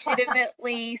was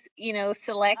legitimately, you know,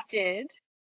 selected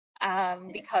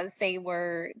because they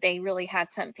really had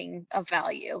something of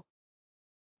value.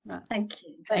 Right. Thank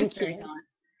you. Thank Very you. nice.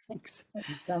 Thanks.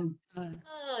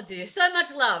 Oh dear, so much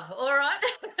love. All right.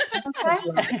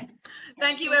 Okay.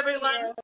 Thank you, everyone.